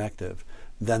most connective,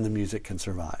 then the music can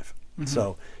survive.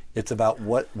 So it's about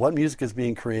what music is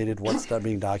being created, what's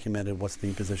being documented, what's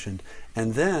being positioned,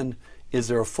 and then is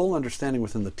there a full understanding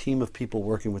within the team of people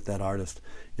working with that artist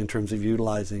in terms of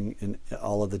utilizing in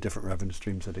all of the different revenue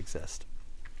streams that exist.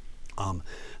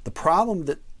 The problem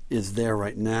that is there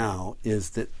right now is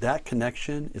that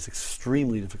connection is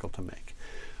extremely difficult to make.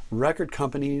 Record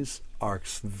companies are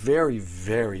very,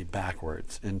 very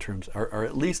backwards in terms, or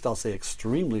at least I'll say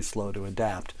extremely slow to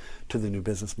adapt to the new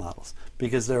business models,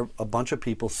 because they're a bunch of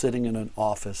people sitting in an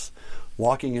office,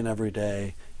 walking in every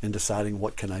day and deciding,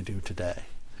 what can I do today?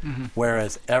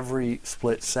 Whereas every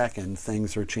split second,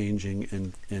 things are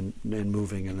changing and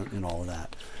moving and all of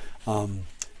that.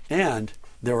 And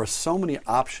there are so many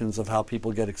options of how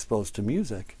people get exposed to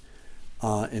music,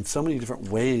 and so many different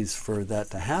ways for that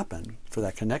to happen, for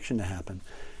that connection to happen,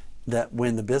 that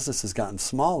when the business has gotten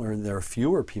smaller, there are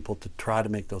fewer people to try to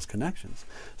make those connections.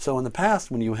 So in the past,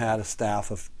 when you had a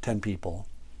staff of 10 people,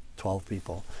 12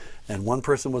 people, and one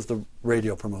person was the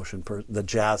radio promotion, the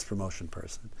jazz promotion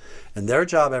person. And their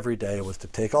job every day was to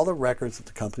take all the records that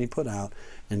the company put out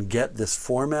and get this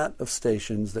format of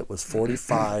stations that was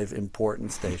 45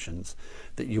 important stations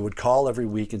that you would call every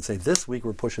week and say, this week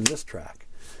we're pushing this track.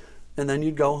 And then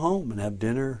you'd go home and have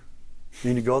dinner.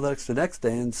 And you'd go the next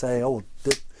day and say, I'm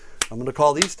going to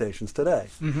call these stations today.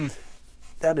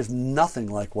 That is nothing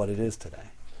like what it is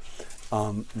today.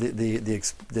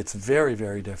 It's very,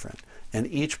 very different. And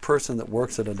each person that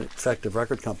works at an effective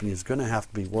record company is going to have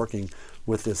to be working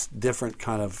with this different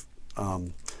kind of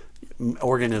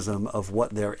organism of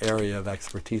what their area of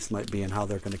expertise might be and how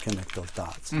they're going to connect those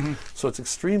dots. So it's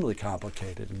extremely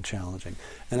complicated and challenging.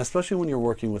 And especially when you're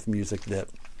working with music that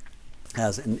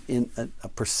has a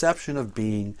perception of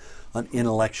being an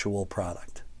intellectual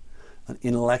product, an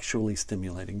intellectually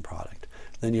stimulating product,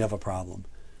 then you have a problem.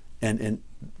 And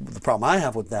the problem I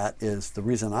have with that is the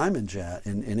reason I'm in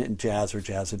jazz or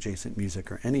jazz adjacent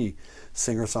music or any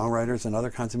singer-songwriters and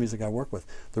other kinds of music I work with.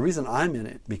 The reason I'm in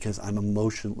it because I'm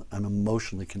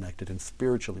emotionally connected and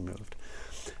spiritually moved.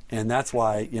 And that's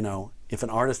why, if an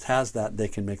artist has that, they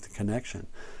can make the connection.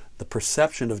 The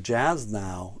perception of jazz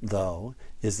now, though,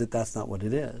 is that that's not what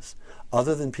it is.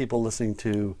 Other than people listening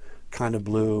to Kind of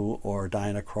Blue or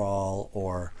Diana Krall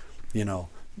or,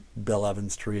 Bill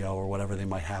Evans Trio or whatever they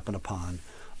might happen upon,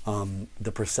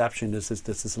 the perception is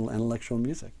this is intellectual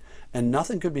music. And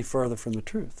nothing could be further from the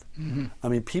truth. I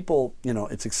mean, people,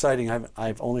 it's exciting.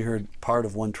 I've only heard part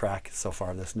of one track so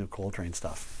far, this new Coltrane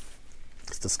stuff.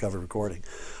 It's Discovered Recording.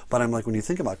 But I'm like, when you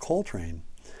think about Coltrane,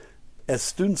 as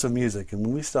students of music, and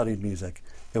when we studied music,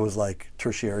 it was like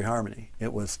tertiary harmony.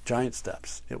 It was giant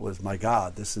steps. It was, my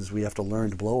God, we have to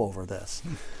learn to blow over this.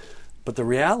 But the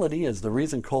reality is the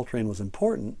reason Coltrane was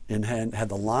important and had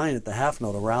the line at the half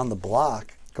note around the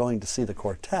block going to see the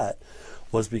quartet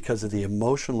was because of the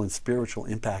emotional and spiritual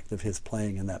impact of his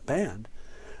playing in that band.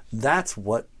 that's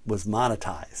what was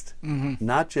monetized.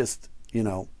 Not just,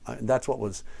 that's what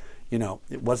was,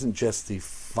 it wasn't just the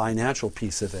financial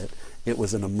piece of it. It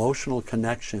was an emotional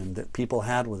connection that people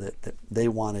had with it, that they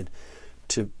wanted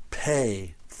to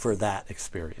pay for that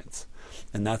experience.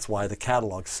 And that's why the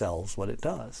catalog sells what it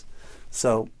does.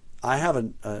 So I have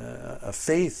a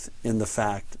faith in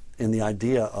the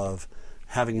idea of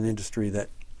having an industry that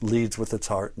leads with its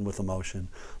heart and with emotion,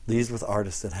 leads with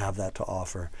artists that have that to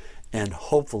offer. And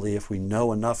hopefully, if we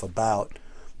know enough about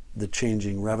the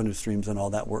changing revenue streams and all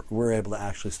that, we're able to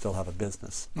actually still have a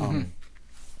business.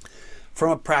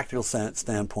 From a practical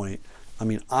standpoint, I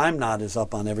mean, I'm not as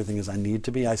up on everything as I need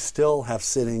to be. I still have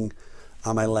sitting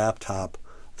on my laptop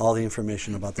all the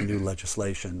information about the new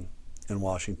legislation in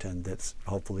Washington that's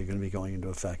hopefully going to be going into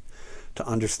effect, to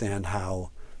understand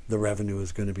how the revenue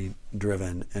is going to be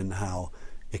driven and how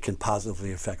it can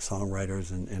positively affect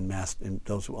songwriters and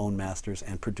those who own masters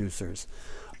and producers.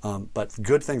 But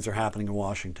good things are happening in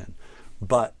Washington.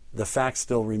 But the fact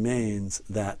still remains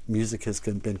that music has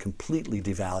been completely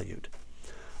devalued.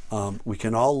 We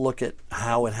can all look at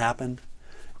how it happened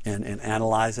and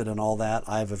analyze it and all that.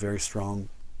 I have a very strong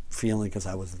feeling because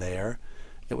I was there.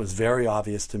 It was very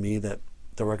obvious to me that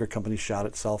the record company shot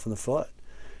itself in the foot.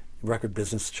 Record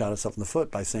business shot itself in the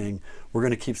foot by saying, we're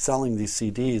going to keep selling these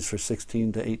CDs for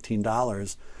 $16 to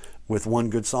 $18 with one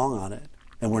good song on it,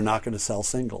 and we're not going to sell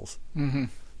singles. And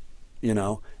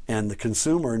the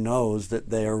consumer knows that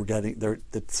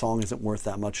the song isn't worth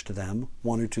that much to them,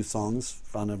 one or two songs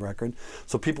on a record.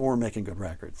 So people were making good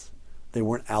records. They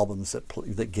weren't albums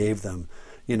that gave them,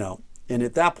 and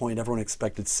at that point, everyone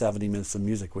expected 70 minutes of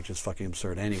music, which is fucking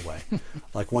absurd anyway.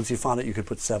 Like, once you found out you could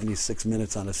put 76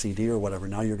 minutes on a CD or whatever,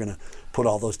 now you're going to put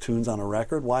all those tunes on a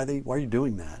record? Why are you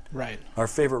doing that? Right. Our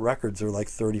favorite records are like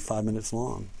 35 minutes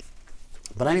long.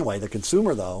 But anyway, the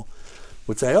consumer, though,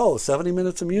 would say, 70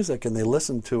 minutes of music, and they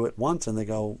listen to it once, and they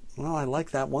go, well, I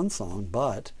like that one song,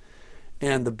 but...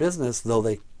 And the business, though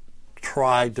they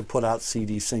tried to put out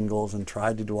CD singles and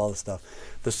tried to do all this stuff,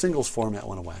 the singles format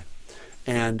went away.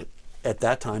 And at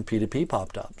that time, P2P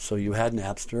popped up. So you had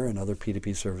Napster and other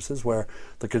P2P services where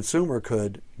the consumer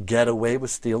could get away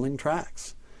with stealing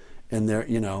tracks. And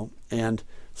and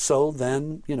so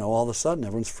then, all of a sudden,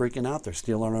 everyone's freaking out. They're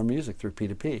stealing our music through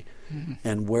P2P.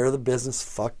 And where the business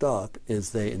fucked up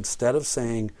is they, instead of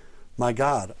saying, my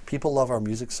God, people love our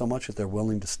music so much that they're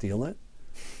willing to steal it.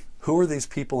 Who are these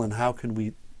people and how can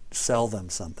we sell them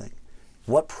something?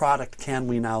 What product can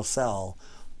we now sell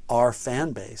our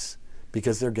fan base?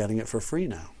 Because they're getting it for free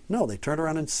now. No, they turned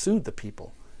around and sued the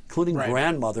people, including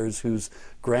grandmothers whose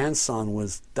grandson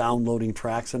was downloading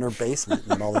tracks in her basement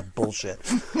and all that bullshit.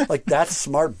 Like, that's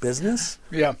smart business.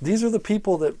 Yeah. These are the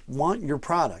people that want your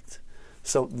product.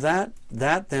 So that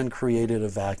then created a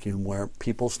vacuum where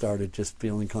people started just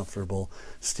feeling comfortable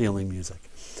stealing music.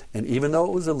 And even though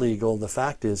it was illegal, the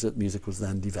fact is that music was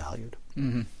then devalued.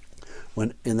 And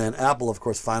then Apple, of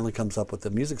course, finally comes up with the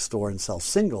music store and sells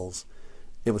singles.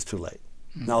 It was too late.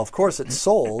 Now, of course, it's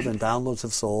sold and downloads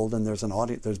have sold, and there's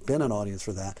been an audience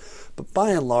for that. But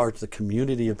by and large, the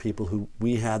community of people who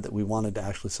we had that we wanted to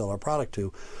actually sell our product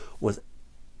to, was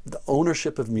the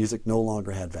ownership of music no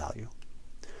longer had value.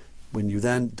 When you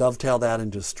then dovetail that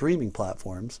into streaming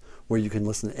platforms where you can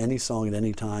listen to any song at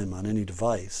any time on any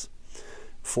device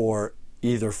for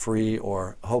either free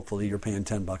or hopefully you're paying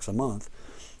 $10 a month,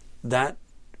 that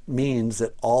means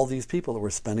that all these people that were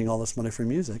spending all this money for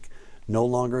music no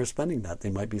longer are spending that. They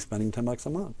might be spending $10 a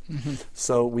month.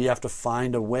 So we have to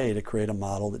find a way to create a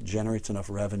model that generates enough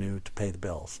revenue to pay the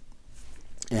bills.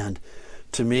 And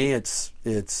to me, it's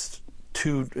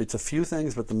a few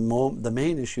things, but the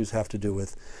main issues have to do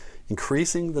with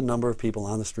increasing the number of people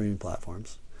on the streaming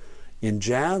platforms. In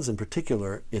jazz in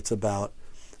particular, it's about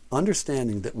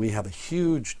understanding that we have a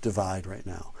huge divide right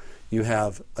now. You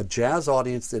have a jazz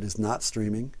audience that is not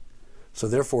streaming, so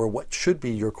therefore what should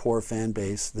be your core fan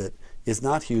base that is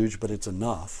not huge, but it's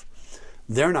enough,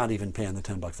 they're not even paying the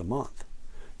 $10 a month.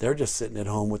 They're just sitting at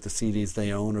home with the CDs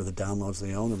they own or the downloads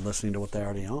they own and listening to what they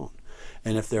already own.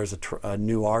 And if there's a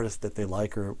new artist that they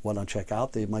like or want to check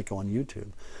out, they might go on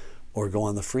YouTube or go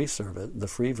on the free service, the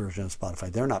free version of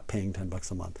Spotify. They're not paying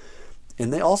 $10 a month.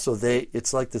 And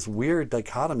it's like this weird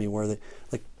dichotomy where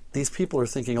these people are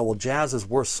thinking, oh, well, jazz is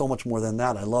worth so much more than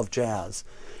that. I love jazz.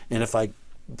 And if I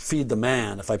feed the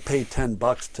man, if I pay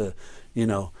 $10 to,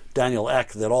 Daniel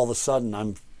Ek, that all of a sudden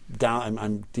I'm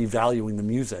devaluing the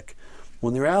music.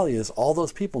 When the reality is all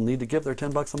those people need to give their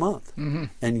 $10 a month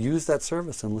and use that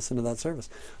service and listen to that service.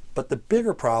 But the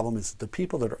bigger problem is the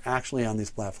people that are actually on these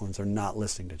platforms are not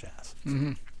listening to jazz.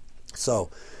 So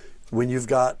when you've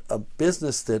got a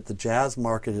business that the jazz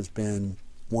market has been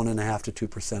 1.5% to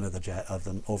 2% of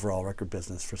the overall record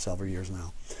business for several years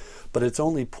now. But it's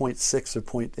only 0.6 or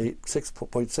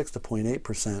 0.6 to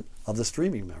 0.8% of the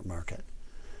streaming market.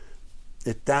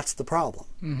 That's the problem.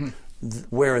 Mm-hmm.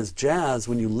 Whereas jazz,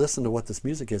 when you listen to what this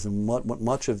music is and what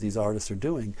much of these artists are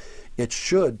doing, it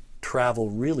should travel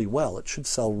really well. It should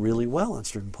sell really well on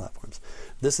streaming platforms.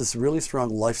 This is really strong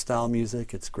lifestyle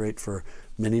music. It's great for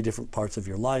many different parts of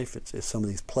your life. It's some of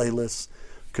these playlists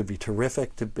could be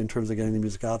terrific in terms of getting the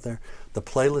music out there. The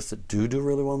playlists that do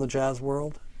really well in the jazz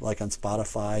world, like on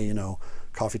Spotify,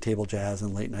 coffee table jazz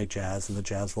and late night jazz and the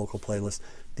jazz vocal playlist,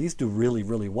 these do really,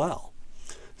 really well.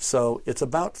 So it's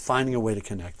about finding a way to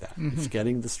connect that. Mm-hmm. It's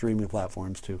getting the streaming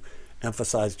platforms to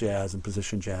emphasize jazz and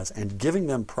position jazz and giving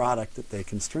them product that they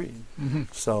can stream. Mm-hmm.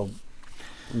 So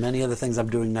many of the things I'm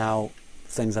doing now,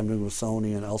 things I'm doing with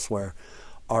Sony and elsewhere,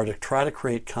 are to try to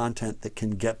create content that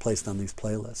can get placed on these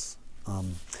playlists.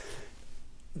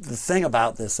 The thing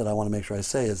about this that I want to make sure I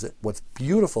say is that what's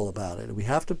beautiful about it, we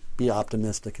have to be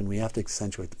optimistic and we have to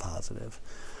accentuate the positive.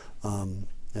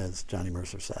 As Johnny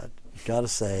Mercer said, you've got to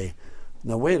say,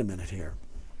 now wait a minute here.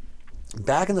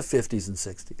 Back in the 50s and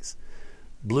 60s,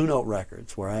 Blue Note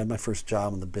Records, where I had my first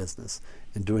job in the business,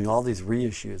 and doing all these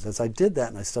reissues, as I did that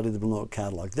and I studied the Blue Note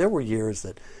catalog, there were years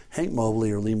that Hank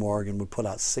Mobley or Lee Morgan would put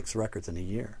out 6 records in a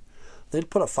year. They'd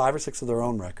put out 5 or 6 of their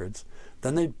own records,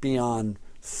 then they'd be on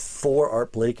 4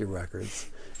 Art Blakey records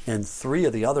and 3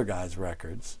 of the other guys'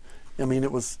 records. I mean,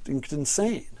 it was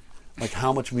insane, like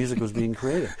how much music was being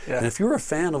created. Yeah. And if you were a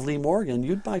fan of Lee Morgan,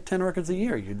 you'd buy 10 records a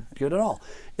year. You'd get it all.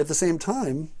 At the same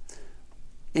time,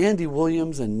 Andy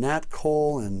Williams and Nat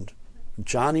Cole and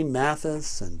Johnny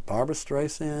Mathis and Barbra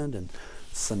Streisand and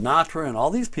Sinatra and all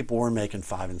these people were making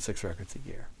 5 and 6 records a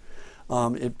year.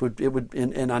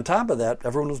 And on top of that,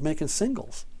 everyone was making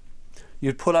singles.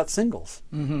 You'd put out singles,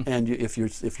 mm-hmm. and if your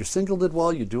single did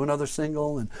well, you'd do another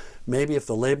single, and maybe if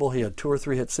the label, he had 2 or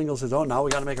 3 hit singles, says, oh, now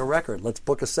we got to make a record. Let's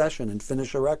book a session and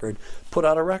finish a record, put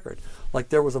out a record. Like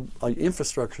there was an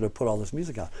infrastructure to put all this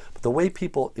music out. But the way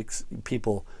people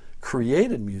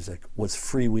created music was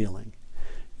freewheeling.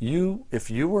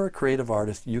 If you were a creative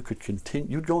artist, you could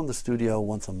continue. You'd go in the studio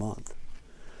once a month.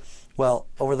 Well,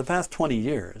 over the past 20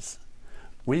 years,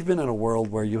 we've been in a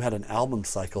world where you had an album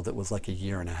cycle that was like a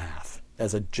year and a half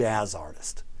as a jazz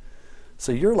artist.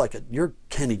 So you're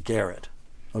Kenny Garrett,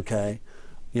 okay?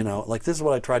 Like this is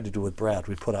what I tried to do with Brad.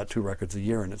 We put out 2 records a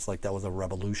year, and it's like that was a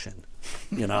revolution,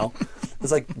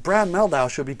 It's like Brad Meldau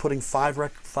should be putting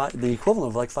the equivalent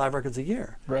of like 5 records a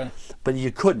year. Right. But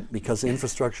you couldn't because the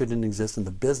infrastructure didn't exist and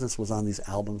the business was on these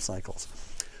album cycles.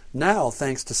 Now,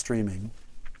 thanks to streaming,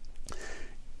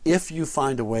 if you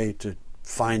find a way to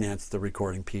finance the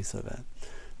recording piece of it,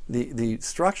 the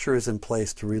structure is in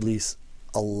place to release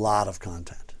a lot of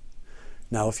content.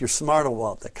 Now, if you're smart about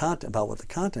what the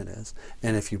content is,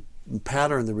 and if you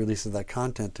pattern the release of that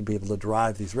content to be able to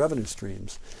drive these revenue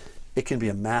streams, it can be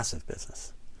a massive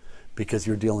business because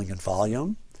you're dealing in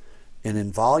volume, and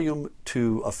in volume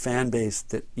to a fan base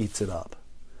that eats it up.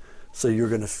 So you're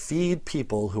going to feed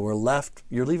people who are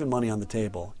you're leaving money on the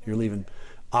table. You're leaving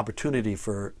opportunity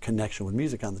for connection with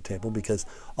music on the table because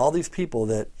all these people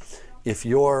that, if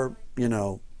you're,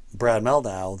 Brad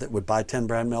Meldau, that would buy 10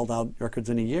 Brad Meldau records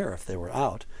in a year if they were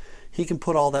out, he can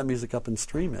put all that music up and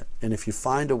stream it. And if you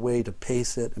find a way to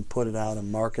pace it and put it out and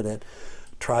market it,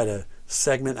 try to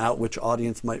segment out which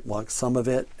audience might want some of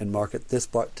it and market this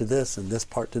part to this and this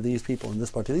part to these people and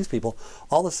this part to these people,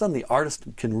 all of a sudden the artist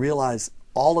can realize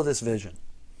all of this vision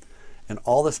and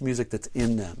all this music that's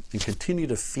in them and continue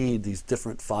to feed these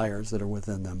different fires that are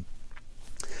within them,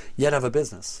 yet have a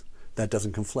business that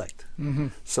doesn't conflict. Mm-hmm.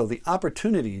 So the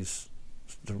opportunities,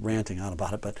 ranting on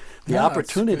about it, but the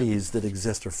opportunities that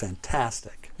exist are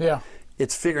fantastic. Yeah.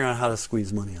 It's figuring out how to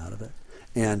squeeze money out of it.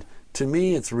 And to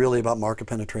me, it's really about market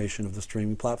penetration of the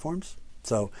streaming platforms.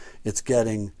 So it's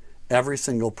getting every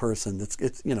single person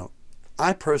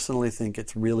I personally think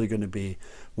it's really going to be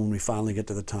when we finally get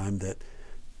to the time that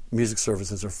music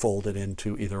services are folded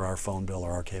into either our phone bill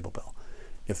or our cable bill.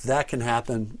 If that can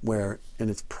happen and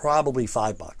it's probably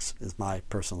 $5 is my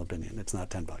personal opinion. It's not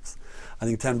 $10. I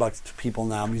think $10 to people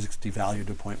now, music's devalued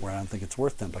to a point where I don't think it's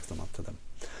worth $10 a month to them.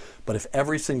 But if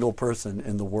every single person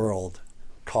in the world,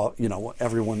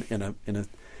 everyone in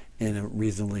a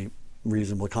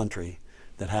reasonable country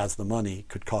that has the money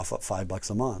could cough up $5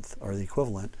 a month or the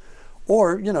equivalent,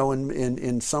 or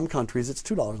in some countries it's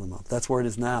 $2 a month. That's where it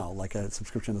is now, like a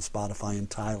subscription to Spotify in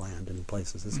Thailand and in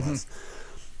places is less.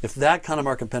 If that kind of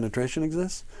market penetration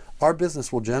exists, our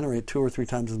business will generate 2 or 3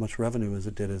 times as much revenue as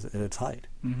it did at its height,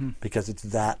 because it's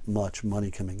that much money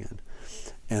coming in.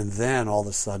 and then all of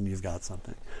a sudden you've got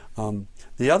something.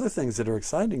 The other things that are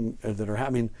exciting that are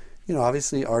happening,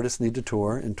 obviously artists need to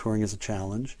tour, and touring is a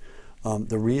challenge.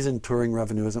 The reason touring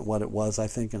revenue isn't what it was, I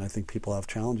think, and I think people have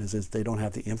challenges, is they don't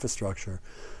have the infrastructure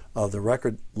of the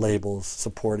record labels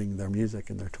supporting their music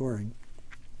and their touring.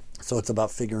 So it's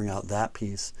about figuring out that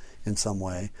piece in some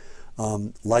way.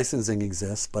 Licensing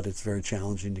exists, but it's very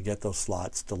challenging to get those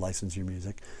slots to license your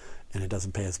music, and it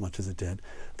doesn't pay as much as it did.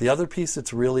 The other piece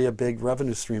that's really a big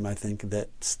revenue stream, I think, that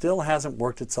still hasn't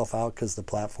worked itself out because the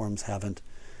platforms haven't,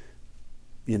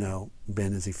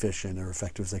 been as efficient or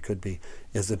effective as they could be,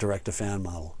 is the direct-to-fan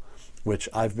model, which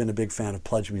I've been a big fan of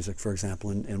Pledge Music, for example,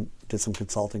 and did some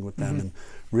consulting with them and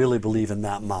really believe in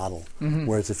that model.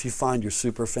 Whereas if you find your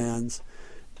super fans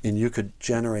and you could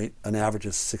generate an average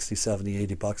of 60, 70,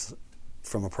 80 bucks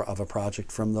of a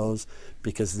project from those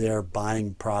because they're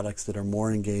buying products that are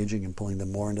more engaging and pulling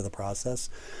them more into the process,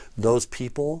 those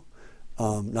people,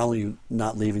 not only you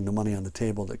not leaving the money on the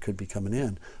table that could be coming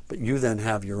in, but you then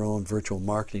have your own virtual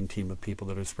marketing team of people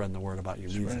that are spreading the word about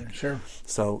your music. Right, sure.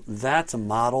 So that's a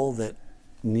model that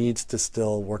needs to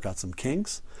still work out some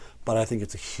kinks, but I think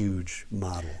it's a huge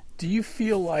model. Do you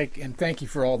feel like, and thank you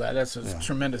for all that, that's a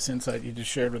tremendous insight you just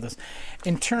shared with us,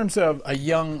 in terms of a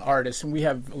young artist, and we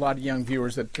have a lot of young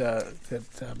viewers that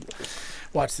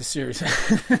watch the series.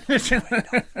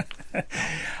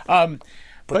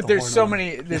 But there's so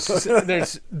many. There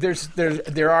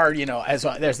are,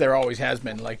 as there always has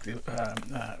been, like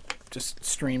just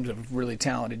streams of really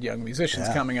talented young musicians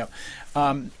coming up.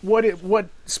 What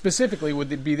specifically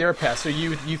would be their path? So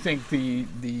you think the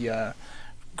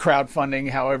crowdfunding,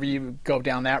 however you go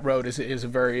down that road, is a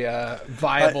very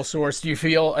viable source? Do you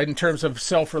feel, in terms of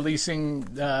self-releasing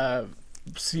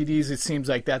CDs, it seems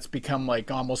like that's become like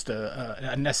almost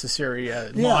a necessary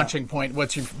launching point?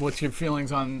 What's your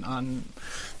feelings on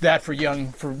that for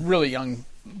really young,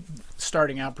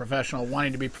 starting out professional,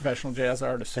 wanting to be professional jazz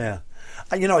artists? Yeah,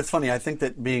 it's funny. I think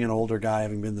that being an older guy,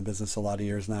 having been in the business a lot of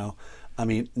years now, I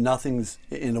mean, nothing's,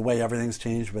 in a way, everything's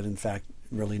changed, but in fact,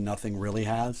 really nothing really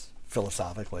has,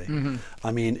 philosophically.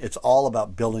 I mean, it's all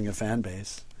about building a fan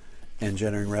base and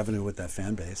generating revenue with that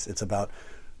fan base. It's about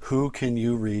who can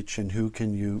you reach and who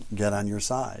can you get on your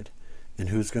side, and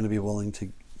who's going to be willing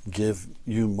to give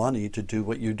you money to do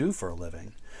what you do for a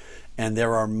living. And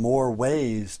there are more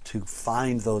ways to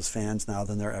find those fans now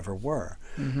than there ever were.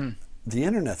 The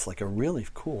internet's like a really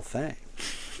cool thing.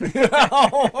 No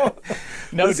doubt.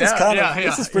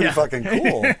 This is pretty fucking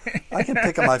cool. I can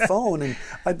pick up my phone, and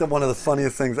I did one of the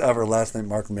funniest things ever. Last night,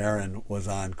 Mark Maron was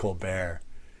on Colbert,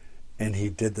 and he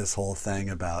did this whole thing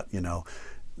about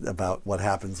what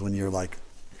happens when you're like,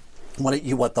 what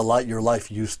your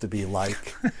life used to be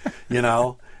like,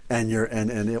 and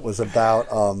it was about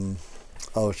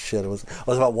it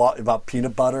was about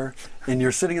peanut butter, and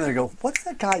you're sitting there and go, what's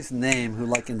that guy's name who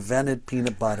like invented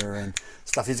peanut butter and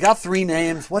stuff? He's got 3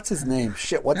 names. What's his name?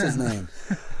 What's his name?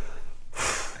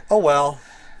 Oh well.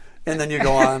 And then you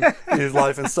go on your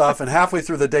life and stuff, and halfway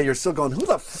through the day you're still going, who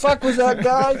the fuck was that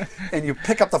guy? And you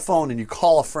pick up the phone and you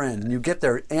call a friend, and you get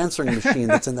their answering machine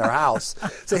that's in their house.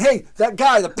 Say, hey, that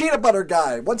guy, the peanut butter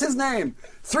guy, what's his name?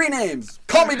 3 names.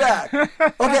 Call me back.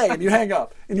 Okay, and you hang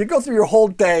up. And you go through your whole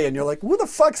day, and you're like, who the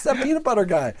fuck's that peanut butter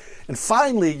guy? And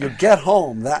finally you get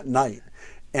home that night,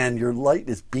 and your light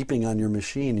is beeping on your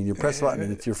machine, and you press a button,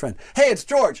 and it's your friend. Hey, it's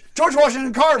George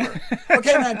Washington Carver.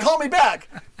 Okay, man, call me back.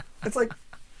 It's like,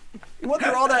 you went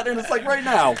through all that, and it's like right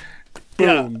now,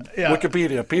 boom,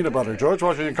 Wikipedia, peanut butter, George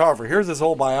Washington Carver. Here's his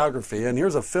whole biography, and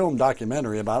here's a film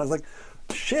documentary about it. It's like,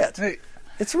 shit,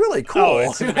 it's really cool. Oh,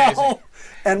 it's amazing.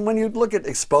 And when you look at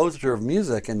exposure of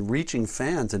music and reaching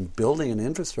fans and building an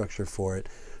infrastructure for it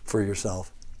for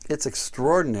yourself, it's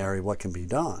extraordinary what can be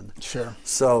done. Sure.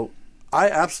 So I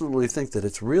absolutely think that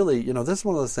it's really, this is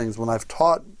one of those things when I've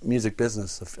taught music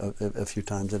business a few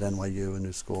times at NYU and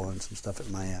New School and some stuff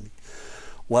at Miami.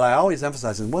 What I always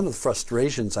emphasize, and one of the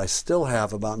frustrations I still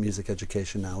have about music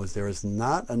education now, is there is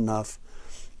not enough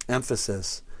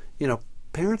emphasis.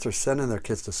 Parents are sending their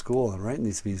kids to school and writing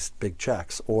these big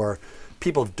checks, or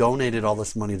people have donated all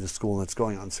this money to school and it's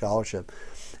going on scholarship.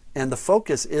 And the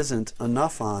focus isn't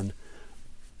enough on,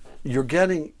 you're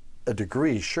getting a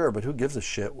degree, sure, but who gives a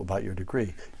shit about your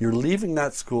degree? You're leaving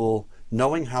that school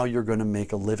knowing how you're going to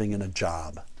make a living in a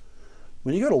job.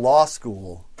 When you go to law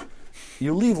school,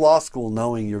 you leave law school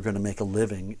knowing you're going to make a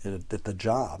living at the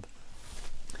job.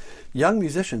 Young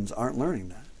musicians aren't learning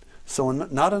that. So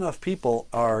not enough people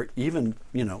are even,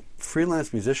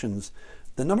 freelance musicians.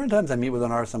 The number of times I meet with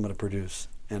an artist I'm going to produce,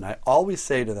 and I always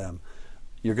say to them,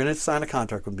 you're going to sign a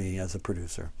contract with me as a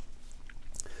producer.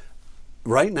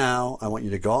 Right now, I want you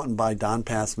to go out and buy Don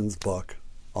Passman's book,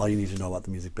 all you need to know about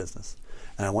the music business.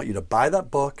 And I want you to buy that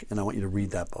book, and I want you to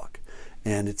read that book.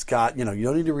 And it's got, you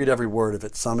don't need to read every word of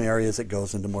it. Some areas it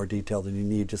goes into more detail than you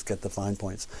need, just get the fine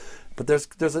points. But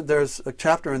there's a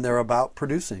chapter in there about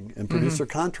producing and producer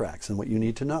contracts and what you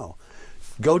need to know.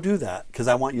 Go do that, because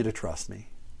I want you to trust me.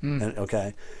 And,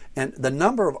 okay? And the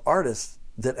number of artists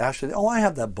that actually, I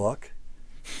have that book,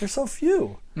 they're so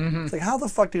few. It's like, how the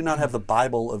fuck do you not have the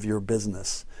Bible of your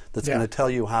business that's going to tell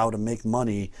you how to make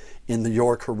money in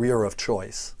your career of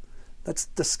choice? That's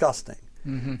disgusting.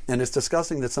 And it's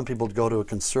disgusting that some people go to a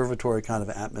conservatory kind of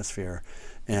atmosphere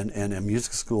and a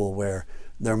music school where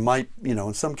there might,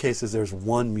 in some cases there's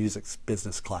one music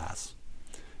business class,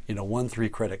 1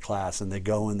 3-credit class, and they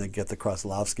go and they get the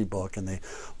Kraslovsky book and they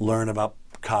learn about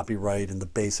copyright and the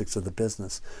basics of the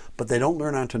business. But they don't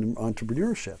learn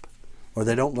entrepreneurship, or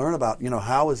they don't learn about,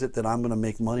 how is it that I'm going to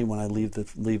make money when I leave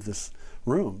this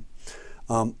room?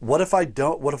 What if I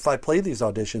play these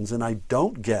auditions and I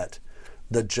don't get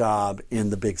the job in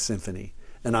the big symphony,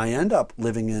 and I end up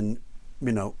living in,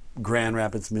 Grand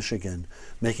Rapids, Michigan,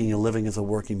 making a living as a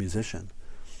working musician?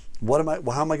 How am I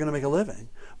going to make a living?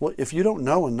 Well, if you don't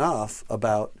know enough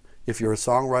about, if you're a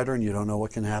songwriter and you don't know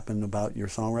what can happen about your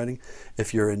songwriting,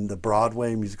 if you're in the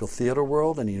Broadway musical theater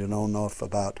world and you don't know enough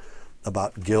about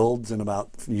guilds and about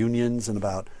unions and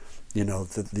about,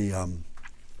 the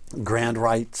grand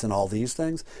rights and all these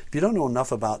things, if you don't know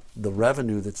enough about the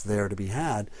revenue that's there to be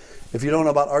had, if you don't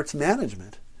know about arts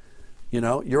management,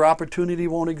 your opportunity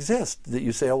won't exist. That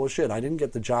you say, oh, well, shit, I didn't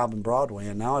get the job in Broadway,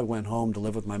 and now I went home to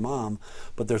live with my mom,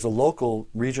 but there's a local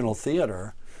regional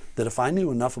theater that if I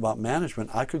knew enough about management,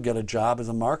 I could get a job as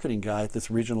a marketing guy at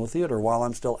this regional theater while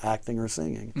I'm still acting or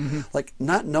singing. Like,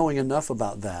 not knowing enough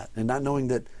about that, and not knowing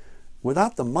that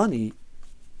without the money,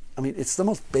 it's the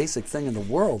most basic thing in the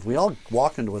world. We all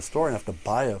walk into a store and have to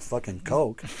buy a fucking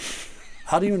Coke.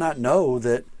 How do you not know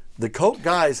that the Coke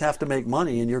guys have to make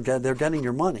money and they're getting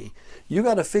your money? You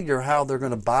got to figure how they're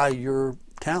going to buy your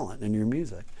talent and your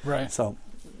music. Right. So,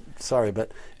 sorry,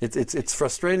 but it's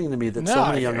frustrating to me that so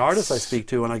many young artists I speak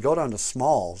to, and I go down to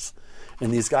Smalls,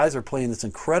 and these guys are playing this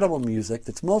incredible music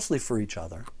that's mostly for each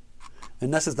other.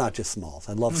 And this is not just Smalls.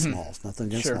 I love Smalls. Nothing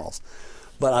against Smalls.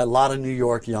 But a lot of New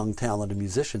York young talented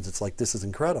musicians, it's like, this is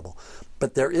incredible.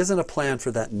 But there isn't a plan for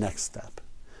that next step.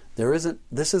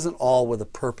 This isn't all with a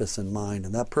purpose in mind,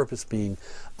 and that purpose being,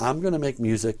 I'm going to make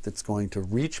music that's going to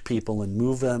reach people and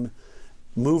move them,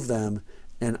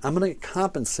 and I'm going to get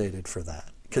compensated for that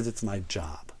because it's my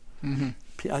job.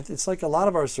 It's like a lot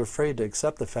of artists are afraid to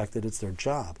accept the fact that it's their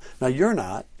job. Now, you're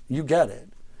not. You get it.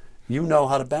 You know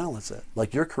how to balance it.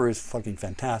 Like, your career is fucking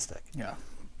fantastic. Yeah.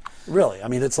 Really.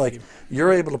 It's like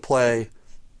you're able to play,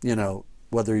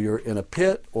 whether you're in a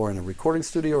pit or in a recording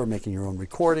studio or making your own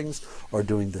recordings or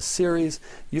doing this series,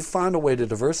 you find a way to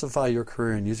diversify your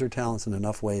career and use your talents in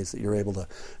enough ways that you're able to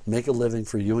make a living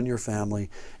for you and your family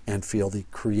and feel the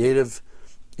creative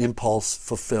impulse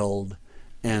fulfilled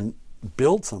and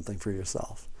build something for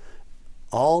yourself.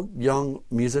 All young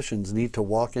musicians need to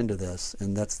walk into this,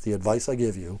 and that's the advice I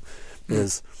give you,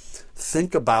 is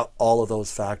think about all of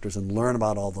those factors and learn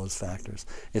about all those factors.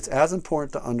 It's as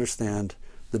important to understand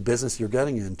the business you're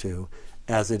getting into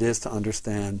as it is to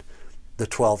understand the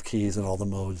 12 keys and all the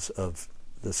modes of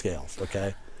the scales,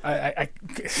 okay? I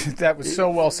that was so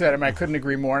well said. I couldn't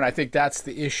agree more, and I think that's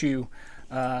the issue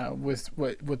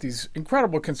with these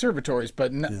incredible conservatories,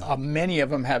 but many of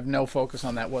them have no focus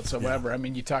on that whatsoever.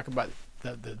 You talk about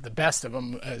the best of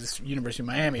them as University of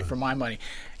Miami, for my money,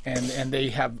 and they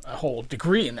have a whole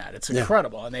degree in that. It's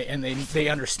incredible, and they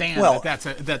understand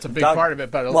that that's a big part of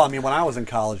it. But when I was in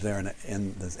college there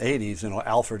in the 80s,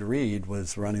 Alfred Reed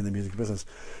was running the music business.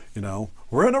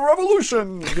 We're in a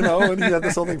revolution, and he had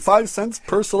this whole thing, 5 cents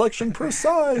per selection per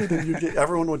side, and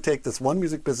everyone would take this one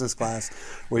music business class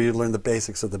where you'd learn the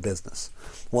basics of the business.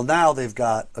 Well, now they've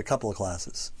got a couple of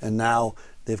classes, and now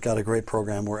they've got a great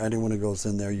program where anyone who goes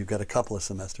in there, you get a couple of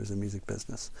semesters in music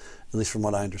business, at least from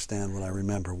what I understand, what I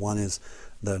remember. One is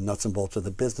the nuts and bolts of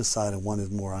the business side, and one is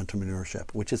more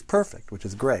entrepreneurship, which is perfect, which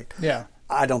is great. Yeah.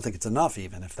 I don't think it's enough,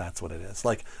 even if that's what it is.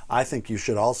 Like, I think you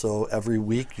should also, every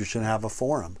week, you should have a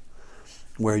forum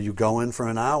where you go in for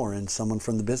an hour and someone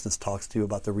from the business talks to you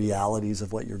about the realities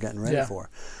of what you're getting ready for.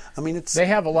 I mean, it's They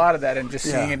have a lot of that, and just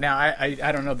seeing Yeah. it now,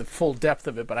 I don't know the full depth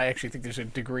of it, but I actually think there's a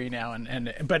degree now,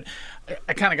 but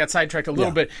I kind of got sidetracked a little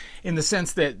Yeah. bit in the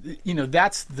sense that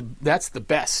that's the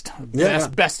best, Yeah.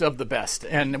 best of the best,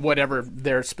 and whatever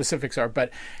their specifics are.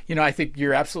 But I think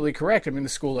you're absolutely correct. I mean, the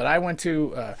school that I went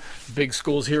to, big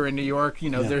schools here in New York,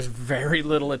 there's very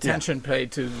little attention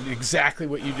paid to exactly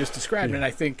what you just described, and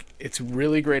I think it's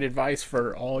really great advice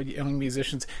for all young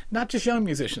musicians, not just young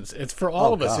musicians. It's for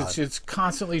all of us. God. It's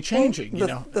constantly changing.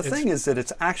 The thing is that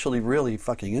it's actually really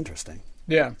fucking interesting.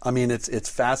 Yeah. I mean, it's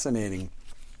fascinating,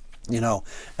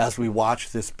 as we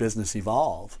watch this business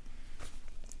evolve.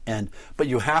 But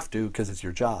you have to, because it's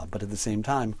your job. But at the same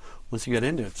time, once you get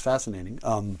into it, it's fascinating.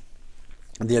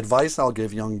 The advice I'll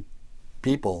give young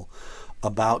people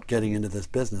about getting into this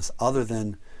business, other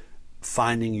than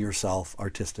finding yourself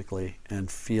artistically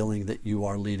and feeling that you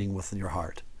are leading with your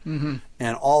heart,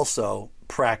 and also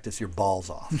practice your balls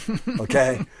off.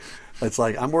 Okay, it's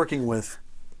like I'm working with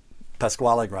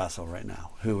Pasquale Grasso right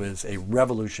now, who is a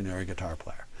revolutionary guitar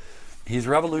player. He's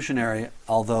revolutionary,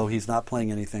 although he's not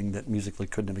playing anything that musically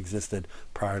couldn't have existed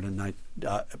prior to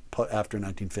after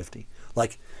 1950.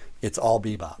 Like, it's all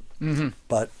bebop.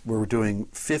 But we're doing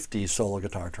 50 solo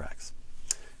guitar tracks,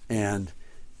 and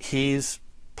he's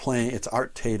playing. It's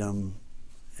Art Tatum.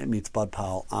 It meets Bud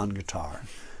Powell on guitar.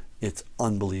 It's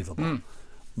unbelievable.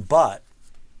 But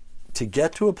to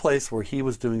get to a place where he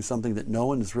was doing something that no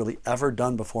one has really ever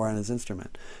done before on his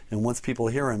instrument, and once people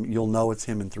hear him, you'll know it's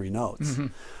him in 3 notes.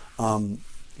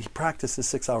 He practices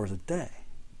 6 hours a day.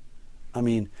 I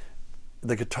mean,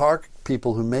 the guitar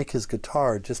people who make his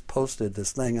guitar just posted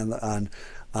this thing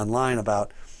online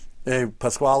about, hey,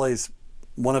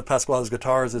 one of Pasquale's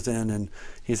guitars is in, and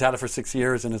he's had it for 6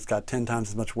 years, and it's got 10 times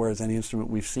as much wear as any instrument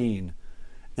we've seen,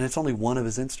 and it's only one of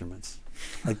his instruments.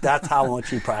 Like, that's how much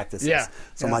he practices. Yeah.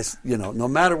 So no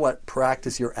matter what,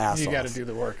 practice your ass off. You got to do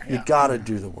the work. You Yeah. got to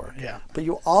do the work. Yeah. But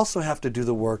you also have to do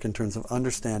the work in terms of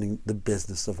understanding the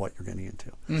business of what you're getting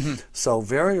into. So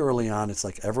very early on, it's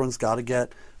like everyone's got to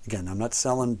get. Again, I'm not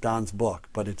selling Don's book,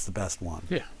 but it's the best one.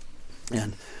 Yeah.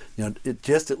 And it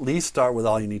just at least start with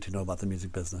all you need to know about the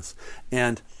music business,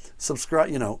 and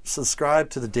subscribe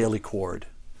to the Daily Chord,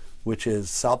 which is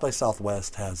South by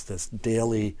Southwest has this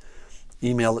daily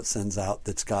email it sends out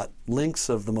that's got links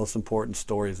of the most important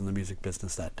stories in the music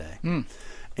business that day.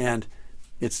 And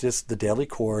it's just the Daily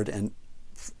Chord, and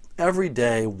every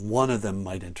day one of them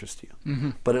might interest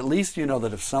you. But at least you know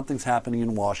that if something's happening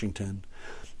in Washington,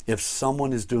 if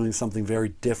someone is doing something very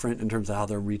different in terms of how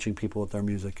they're reaching people with their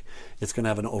music, it's going to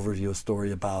have an overview, a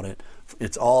story about it.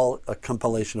 It's all a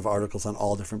compilation of articles on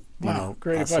all different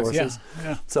great advice. sources.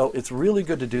 Yeah. So it's really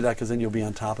good to do that, because then you'll be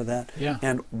on top of that. Yeah.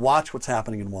 And watch what's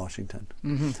happening in Washington.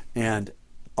 And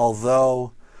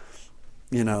although,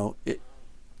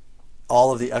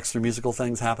 all of the extra musical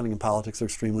things happening in politics are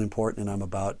extremely important, and I'm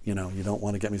about, you don't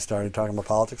want to get me started talking about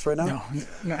politics right now.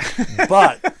 No.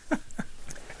 But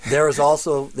there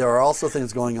are also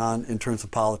things going on in terms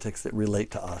of politics that relate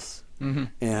to us.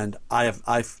 And I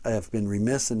have been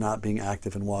remiss in not being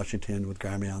active in Washington with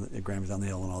Grammys on the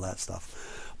Hill and all that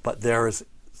stuff. But there's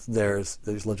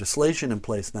legislation in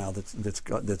place now that's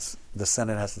the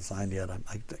Senate hasn't signed yet.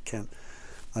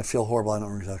 I feel horrible. I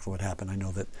don't know exactly what happened. I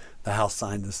know that the House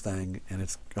signed this thing, and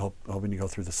it's hoping to go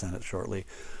through the Senate shortly.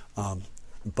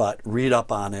 But read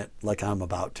up on it like I'm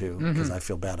about to, because I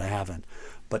feel bad I haven't.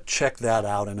 But check that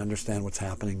out and understand what's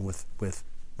happening with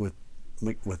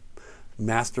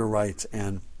master rights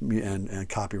and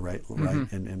copyright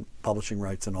and publishing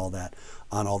rights and all that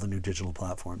on all the new digital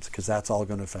platforms, because that's all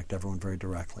going to affect everyone very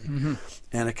directly.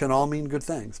 And it can all mean good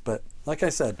things. But like I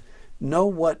said, know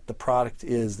what the product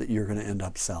is that you're going to end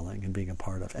up selling and being a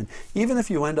part of. And even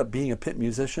if you end up being a pit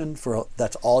musician,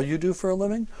 that's all you do for a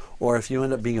living, or if you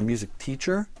end up being a music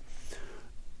teacher,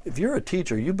 if you're a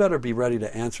teacher, you better be ready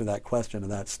to answer that question of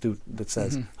that student that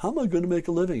says, how am I going to make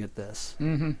a living at this?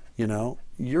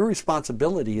 Your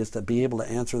responsibility is to be able to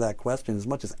answer that question as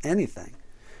much as anything,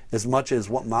 as much as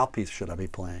what mouthpiece should I be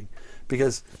playing,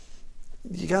 because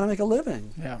you got to make a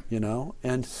living.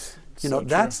 And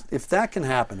that's if that can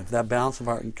happen, if that balance of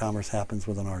art and commerce happens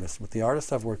with an artist, with the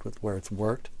artists I've worked with where it's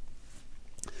worked,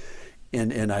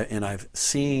 and I've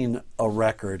seen a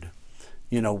record,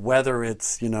 whether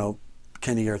it's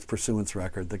Kenny Garrett's Pursuance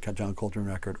record, the John Coltrane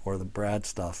record, or the Brad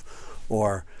stuff,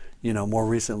 or more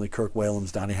recently Kirk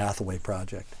Whalam's Donny Hathaway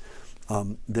project.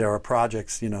 There are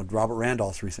projects, Robert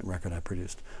Randolph's recent record I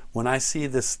produced. When I see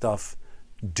this stuff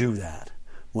do that,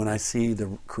 when I see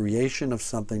the creation of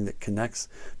something that connects,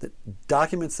 that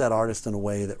documents that artist in a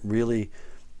way that really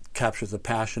captures the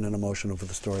passion and emotion of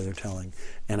the story they're telling.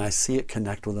 And I see it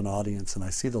connect with an audience, and I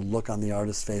see the look on the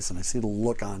artist's face, and I see the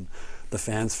look on the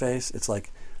fan's face. It's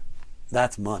like,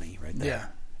 that's money right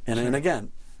there. Yeah. And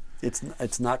again,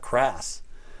 it's not crass.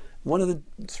 One of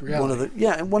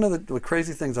the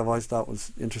crazy things I've always thought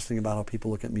was interesting about how people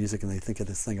look at music and they think of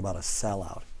this thing about a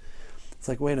sellout. It's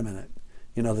like, wait a minute,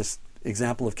 this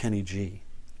example of Kenny G.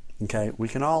 Okay, we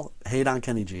can all hate on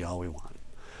Kenny G all we want,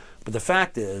 but the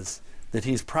fact is that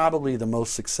he's probably the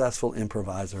most successful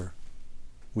improviser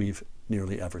we've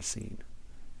nearly ever seen.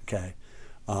 Okay,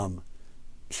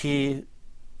 he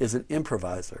is an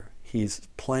improviser. He's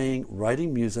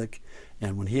writing music,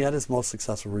 and when he had his most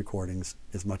successful recordings,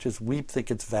 as much as we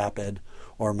think it's vapid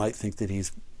or might think that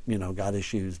he's, got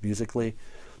issues musically,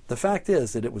 the fact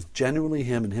is that it was genuinely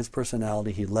him and his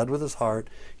personality. He led with his heart,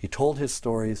 he told his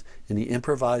stories, and he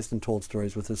improvised and told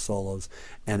stories with his solos,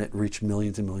 and it reached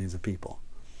millions and millions of people.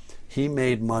 He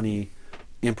made money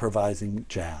improvising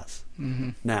jazz.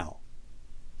 Mm-hmm. Now,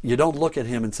 you don't look at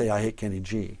him and say, I hate Kenny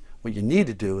G. What you need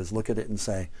to do is look at it and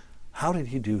say, how did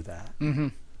he do that? Mm-hmm.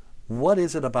 What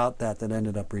is it about that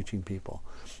ended up reaching people?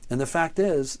 And the fact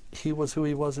is, he was who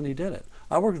he was and he did it.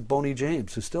 I worked with Boney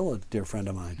James, who's still a dear friend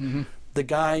of mine. Mm-hmm. The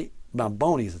guy, now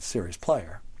Boney's a serious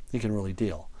player. He can really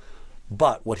deal.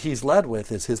 But what he's led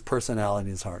with is his personality,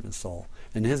 his heart, and his soul.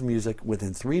 And his music,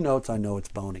 within 3 notes, I know it's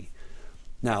Boney.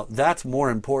 Now, that's more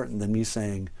important than me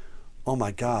saying, oh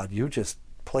my God, you just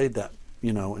played that,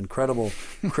 incredible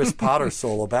Chris Potter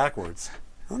solo backwards.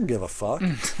 I don't give a fuck.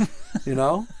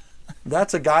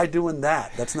 That's a guy doing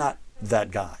that. That's not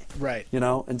that guy. Right.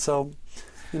 And so,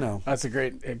 That's a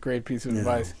great piece of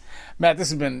advice. Matt,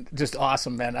 this has been just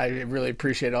awesome, man. I really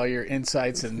appreciate all your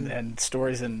insights and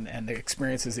stories and the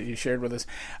experiences that you shared with us.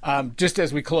 Just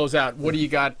as we close out, what do you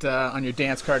got on your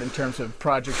dance card in terms of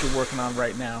projects you're working on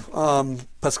right now?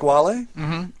 Pasquale,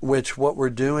 which what we're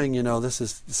doing, this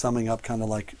is summing up kind of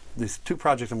like these 2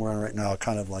 projects I'm working on right now,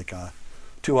 kind of like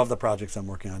 2 of the projects I'm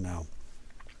working on now.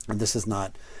 And this is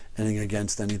not anything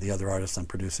against any of the other artists I'm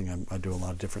producing. I do a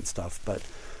lot of different stuff. But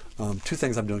 2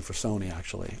 things I'm doing for Sony,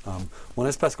 actually. One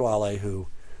is Pasquale, who,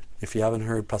 if you haven't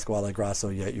heard Pasquale Grasso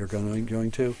yet, you're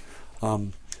going to.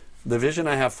 The vision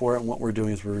I have for it and what we're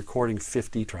doing is we're recording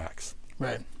 50 tracks.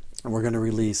 Right. And we're going to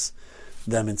release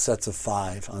them in sets of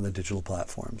 5 on the digital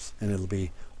platforms. And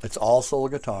it's all solo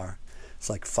guitar. It's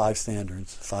like 5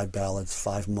 standards, 5 ballads,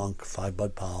 5 Monk, 5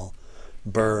 Bud Powell,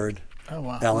 Bird,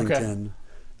 Ellington,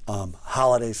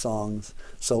 holiday songs.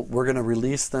 So we're going to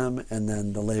release them, and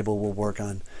then the label will work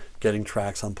on getting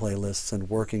tracks on playlists and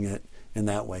working it in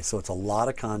that way. So it's a lot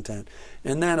of content.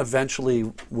 And then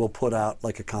eventually we'll put out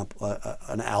like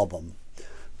an album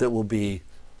that will be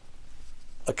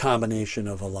a combination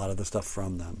of a lot of the stuff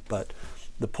from them. But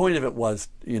the point of it was,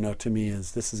 to me,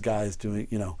 is this is guys doing,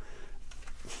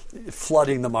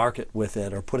 flooding the market with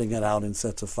it or putting it out in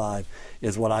sets of 5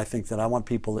 is what I think that I want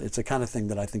people. It's the kind of thing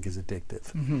that I think is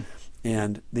addictive. Mm-hmm.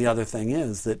 And the other thing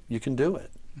is that you can do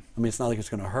it. I mean, it's not like it's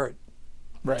going to hurt.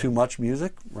 Right. Too much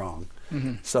music, wrong.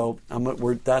 Mm-hmm. So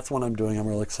that's what I'm doing. I'm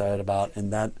really excited about,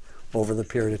 and that over the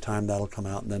period of time that'll come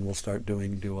out, and then we'll start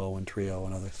doing duo and trio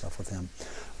and other stuff with him.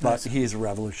 But he's a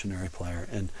revolutionary player,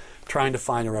 and trying to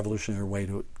find a revolutionary way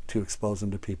to expose him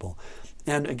to people.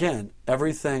 And again,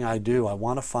 everything I do, I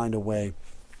want to find a way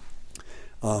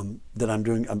that I'm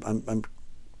doing. I'm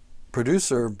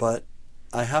producer, but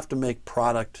I have to make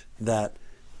product that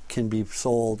can be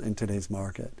sold in today's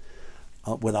market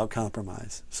without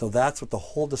compromise. So that's what the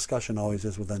whole discussion always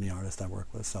is with any artist I work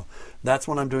with. So that's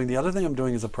what I'm doing. The other thing I'm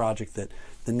doing is a project that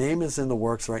the name is in the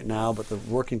works right now, but the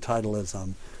working title is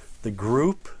the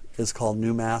group is called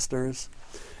New Masters,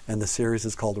 and the series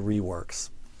is called Reworks.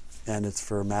 And it's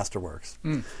for Masterworks.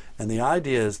 Mm. And the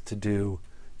idea is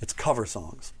it's cover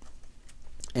songs.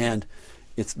 And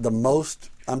it's the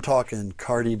most, I'm talking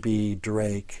Cardi B,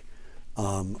 Drake,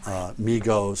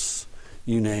 Migos,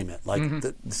 you name it. Like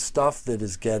the stuff that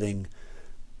is getting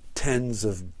tens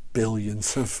of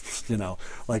billions of,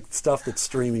 like stuff that's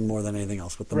streaming more than anything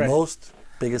else, with the most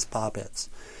biggest pop hits.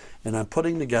 And I'm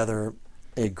putting together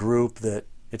a group that,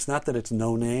 it's not that it's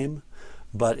no name,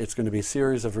 but it's going to be a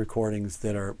series of recordings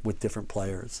that are with different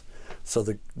players. So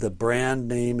the brand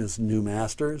name is New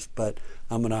Masters, but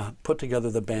I'm going to put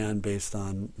together the band based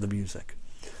on the music.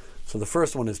 So the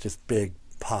first one is just big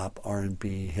pop,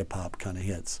 R&B, hip-hop kind of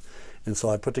hits. And so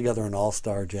I put together an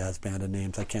all-star jazz band of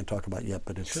names I can't talk about yet,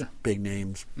 but it's big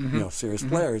names, serious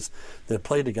players that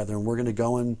play together. And we're going to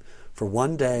go in for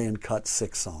one day and cut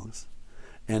 6 songs.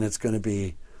 And it's going to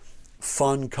be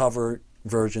fun cover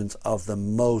versions of the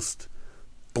most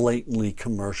blatantly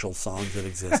commercial songs that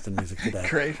exist in music today.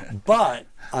 Great. But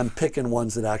I'm picking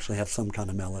ones that actually have some kind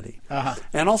of melody.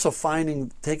 And also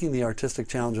taking the artistic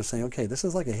challenge of saying, okay, this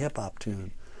is like a hip-hop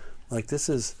tune. Like this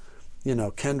is,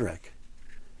 Kendrick.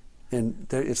 And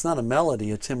it's not a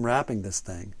melody, it's him rapping this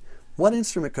thing. What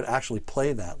instrument could actually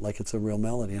play that like it's a real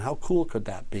melody? And how cool could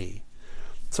that be?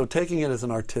 So taking it as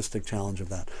an artistic challenge of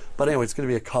that. But anyway, it's going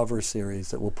to be a cover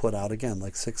series that we'll put out, again,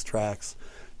 like 6 tracks,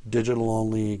 digital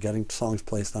only, getting songs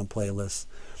placed on playlists,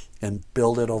 and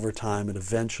build it over time and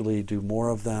eventually do more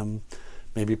of them,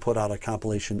 maybe put out a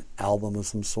compilation album of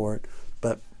some sort,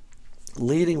 but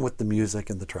leading with the music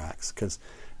and the tracks. Because,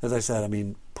 as I said, I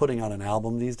mean, putting out an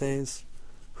album these days,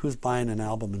 who's buying an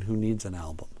album and who needs an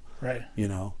album? Right.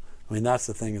 I mean, that's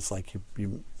the thing. It's like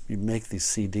you make these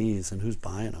CDs and who's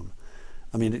buying them?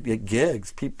 I mean, at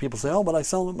gigs, people say, oh, but I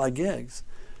sell them at my gigs.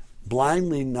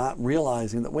 Blindly not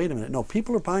realizing that, wait a minute, no,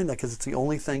 people are buying that because it's the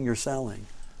only thing you're selling.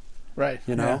 Right.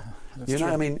 Yeah, that's true.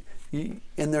 I mean,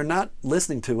 and they're not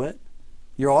listening to it.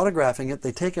 You're autographing it.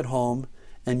 They take it home,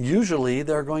 and usually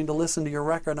they're going to listen to your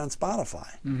record on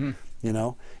Spotify.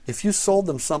 If you sold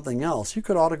them something else, you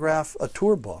could autograph a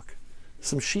tour book,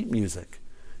 some sheet music,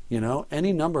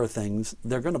 any number of things.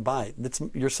 They're going to buy.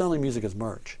 You're selling music as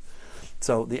merch.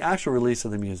 So the actual release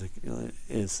of the music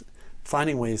is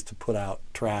finding ways to put out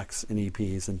tracks and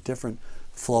EPs and different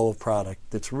flow of product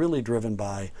that's really driven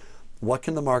by what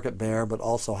can the market bear, but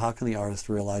also how can the artist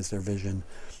realize their vision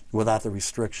without the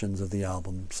restrictions of the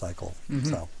album cycle.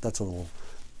 So that's a little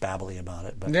babbly about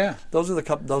it, but those are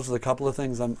the couple of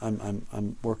things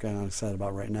I'm working on, excited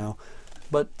about right now.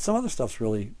 But some other stuff's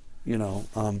really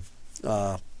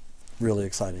really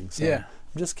exciting. So I'm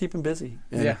just keeping busy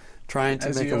and trying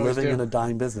to make a living in a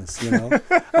dying business.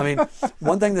 I mean,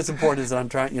 one thing that's important is that I'm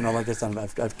trying. Like I said,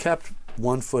 I've kept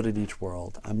one foot in each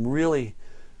world. I'm really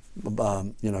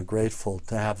grateful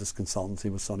to have this consultancy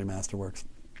with Sony Masterworks,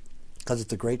 because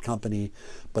it's a great company,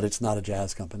 but it's not a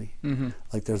jazz company.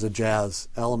 Like there's a jazz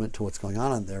element to what's going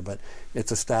on there, but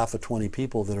it's a staff of 20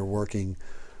 people that are working,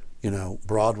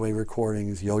 Broadway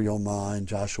recordings, Yo-Yo Ma and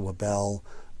Joshua Bell,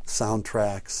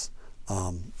 soundtracks,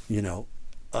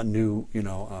 a new,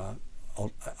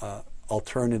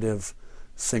 alternative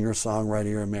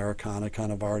singer-songwriter, Americana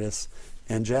kind of artists,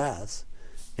 and jazz,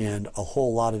 and a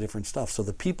whole lot of different stuff. So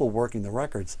the people working the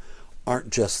records aren't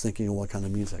just thinking of what kind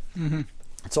of music.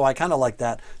 So I kind of like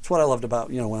that. It's what I loved about,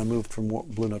 when I moved from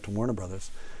Blue Note to Warner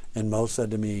Brothers. And Mo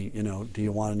said to me, do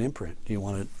you want an imprint? Do you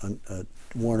want a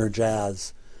Warner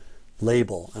Jazz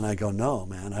label? And I go, no,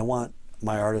 man. I want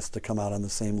my artists to come out on the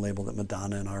same label that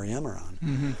Madonna and R.E.M. are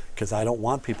on. Because I don't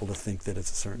want people to think that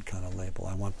it's a certain kind of label.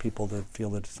 I want people to feel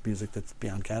that it's music that's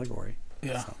beyond category.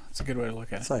 Yeah, that's a good way to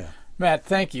look at it. So, yeah. Matt,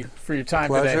 thank you for your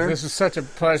time today. This was such a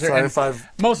pleasure. Sorry if I've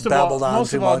babbled on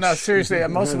too much. No, seriously,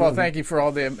 most of all, thank you for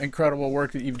all the incredible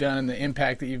work that you've done and the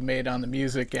impact that you've made on the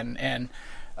music and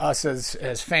us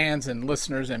as fans and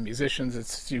listeners and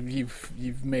musicians.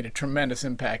 You've made a tremendous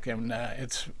impact, and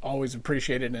it's always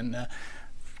appreciated. And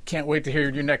can't wait to hear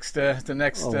your next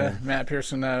Matt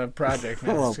Pearson project.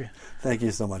 Well, thank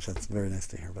you so much. That's very nice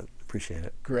to hear, but appreciate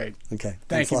it. Great. Okay.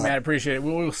 Thank you, Matt. Appreciate it.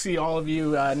 We'll see all of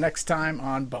you next time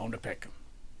on Bone to Pick.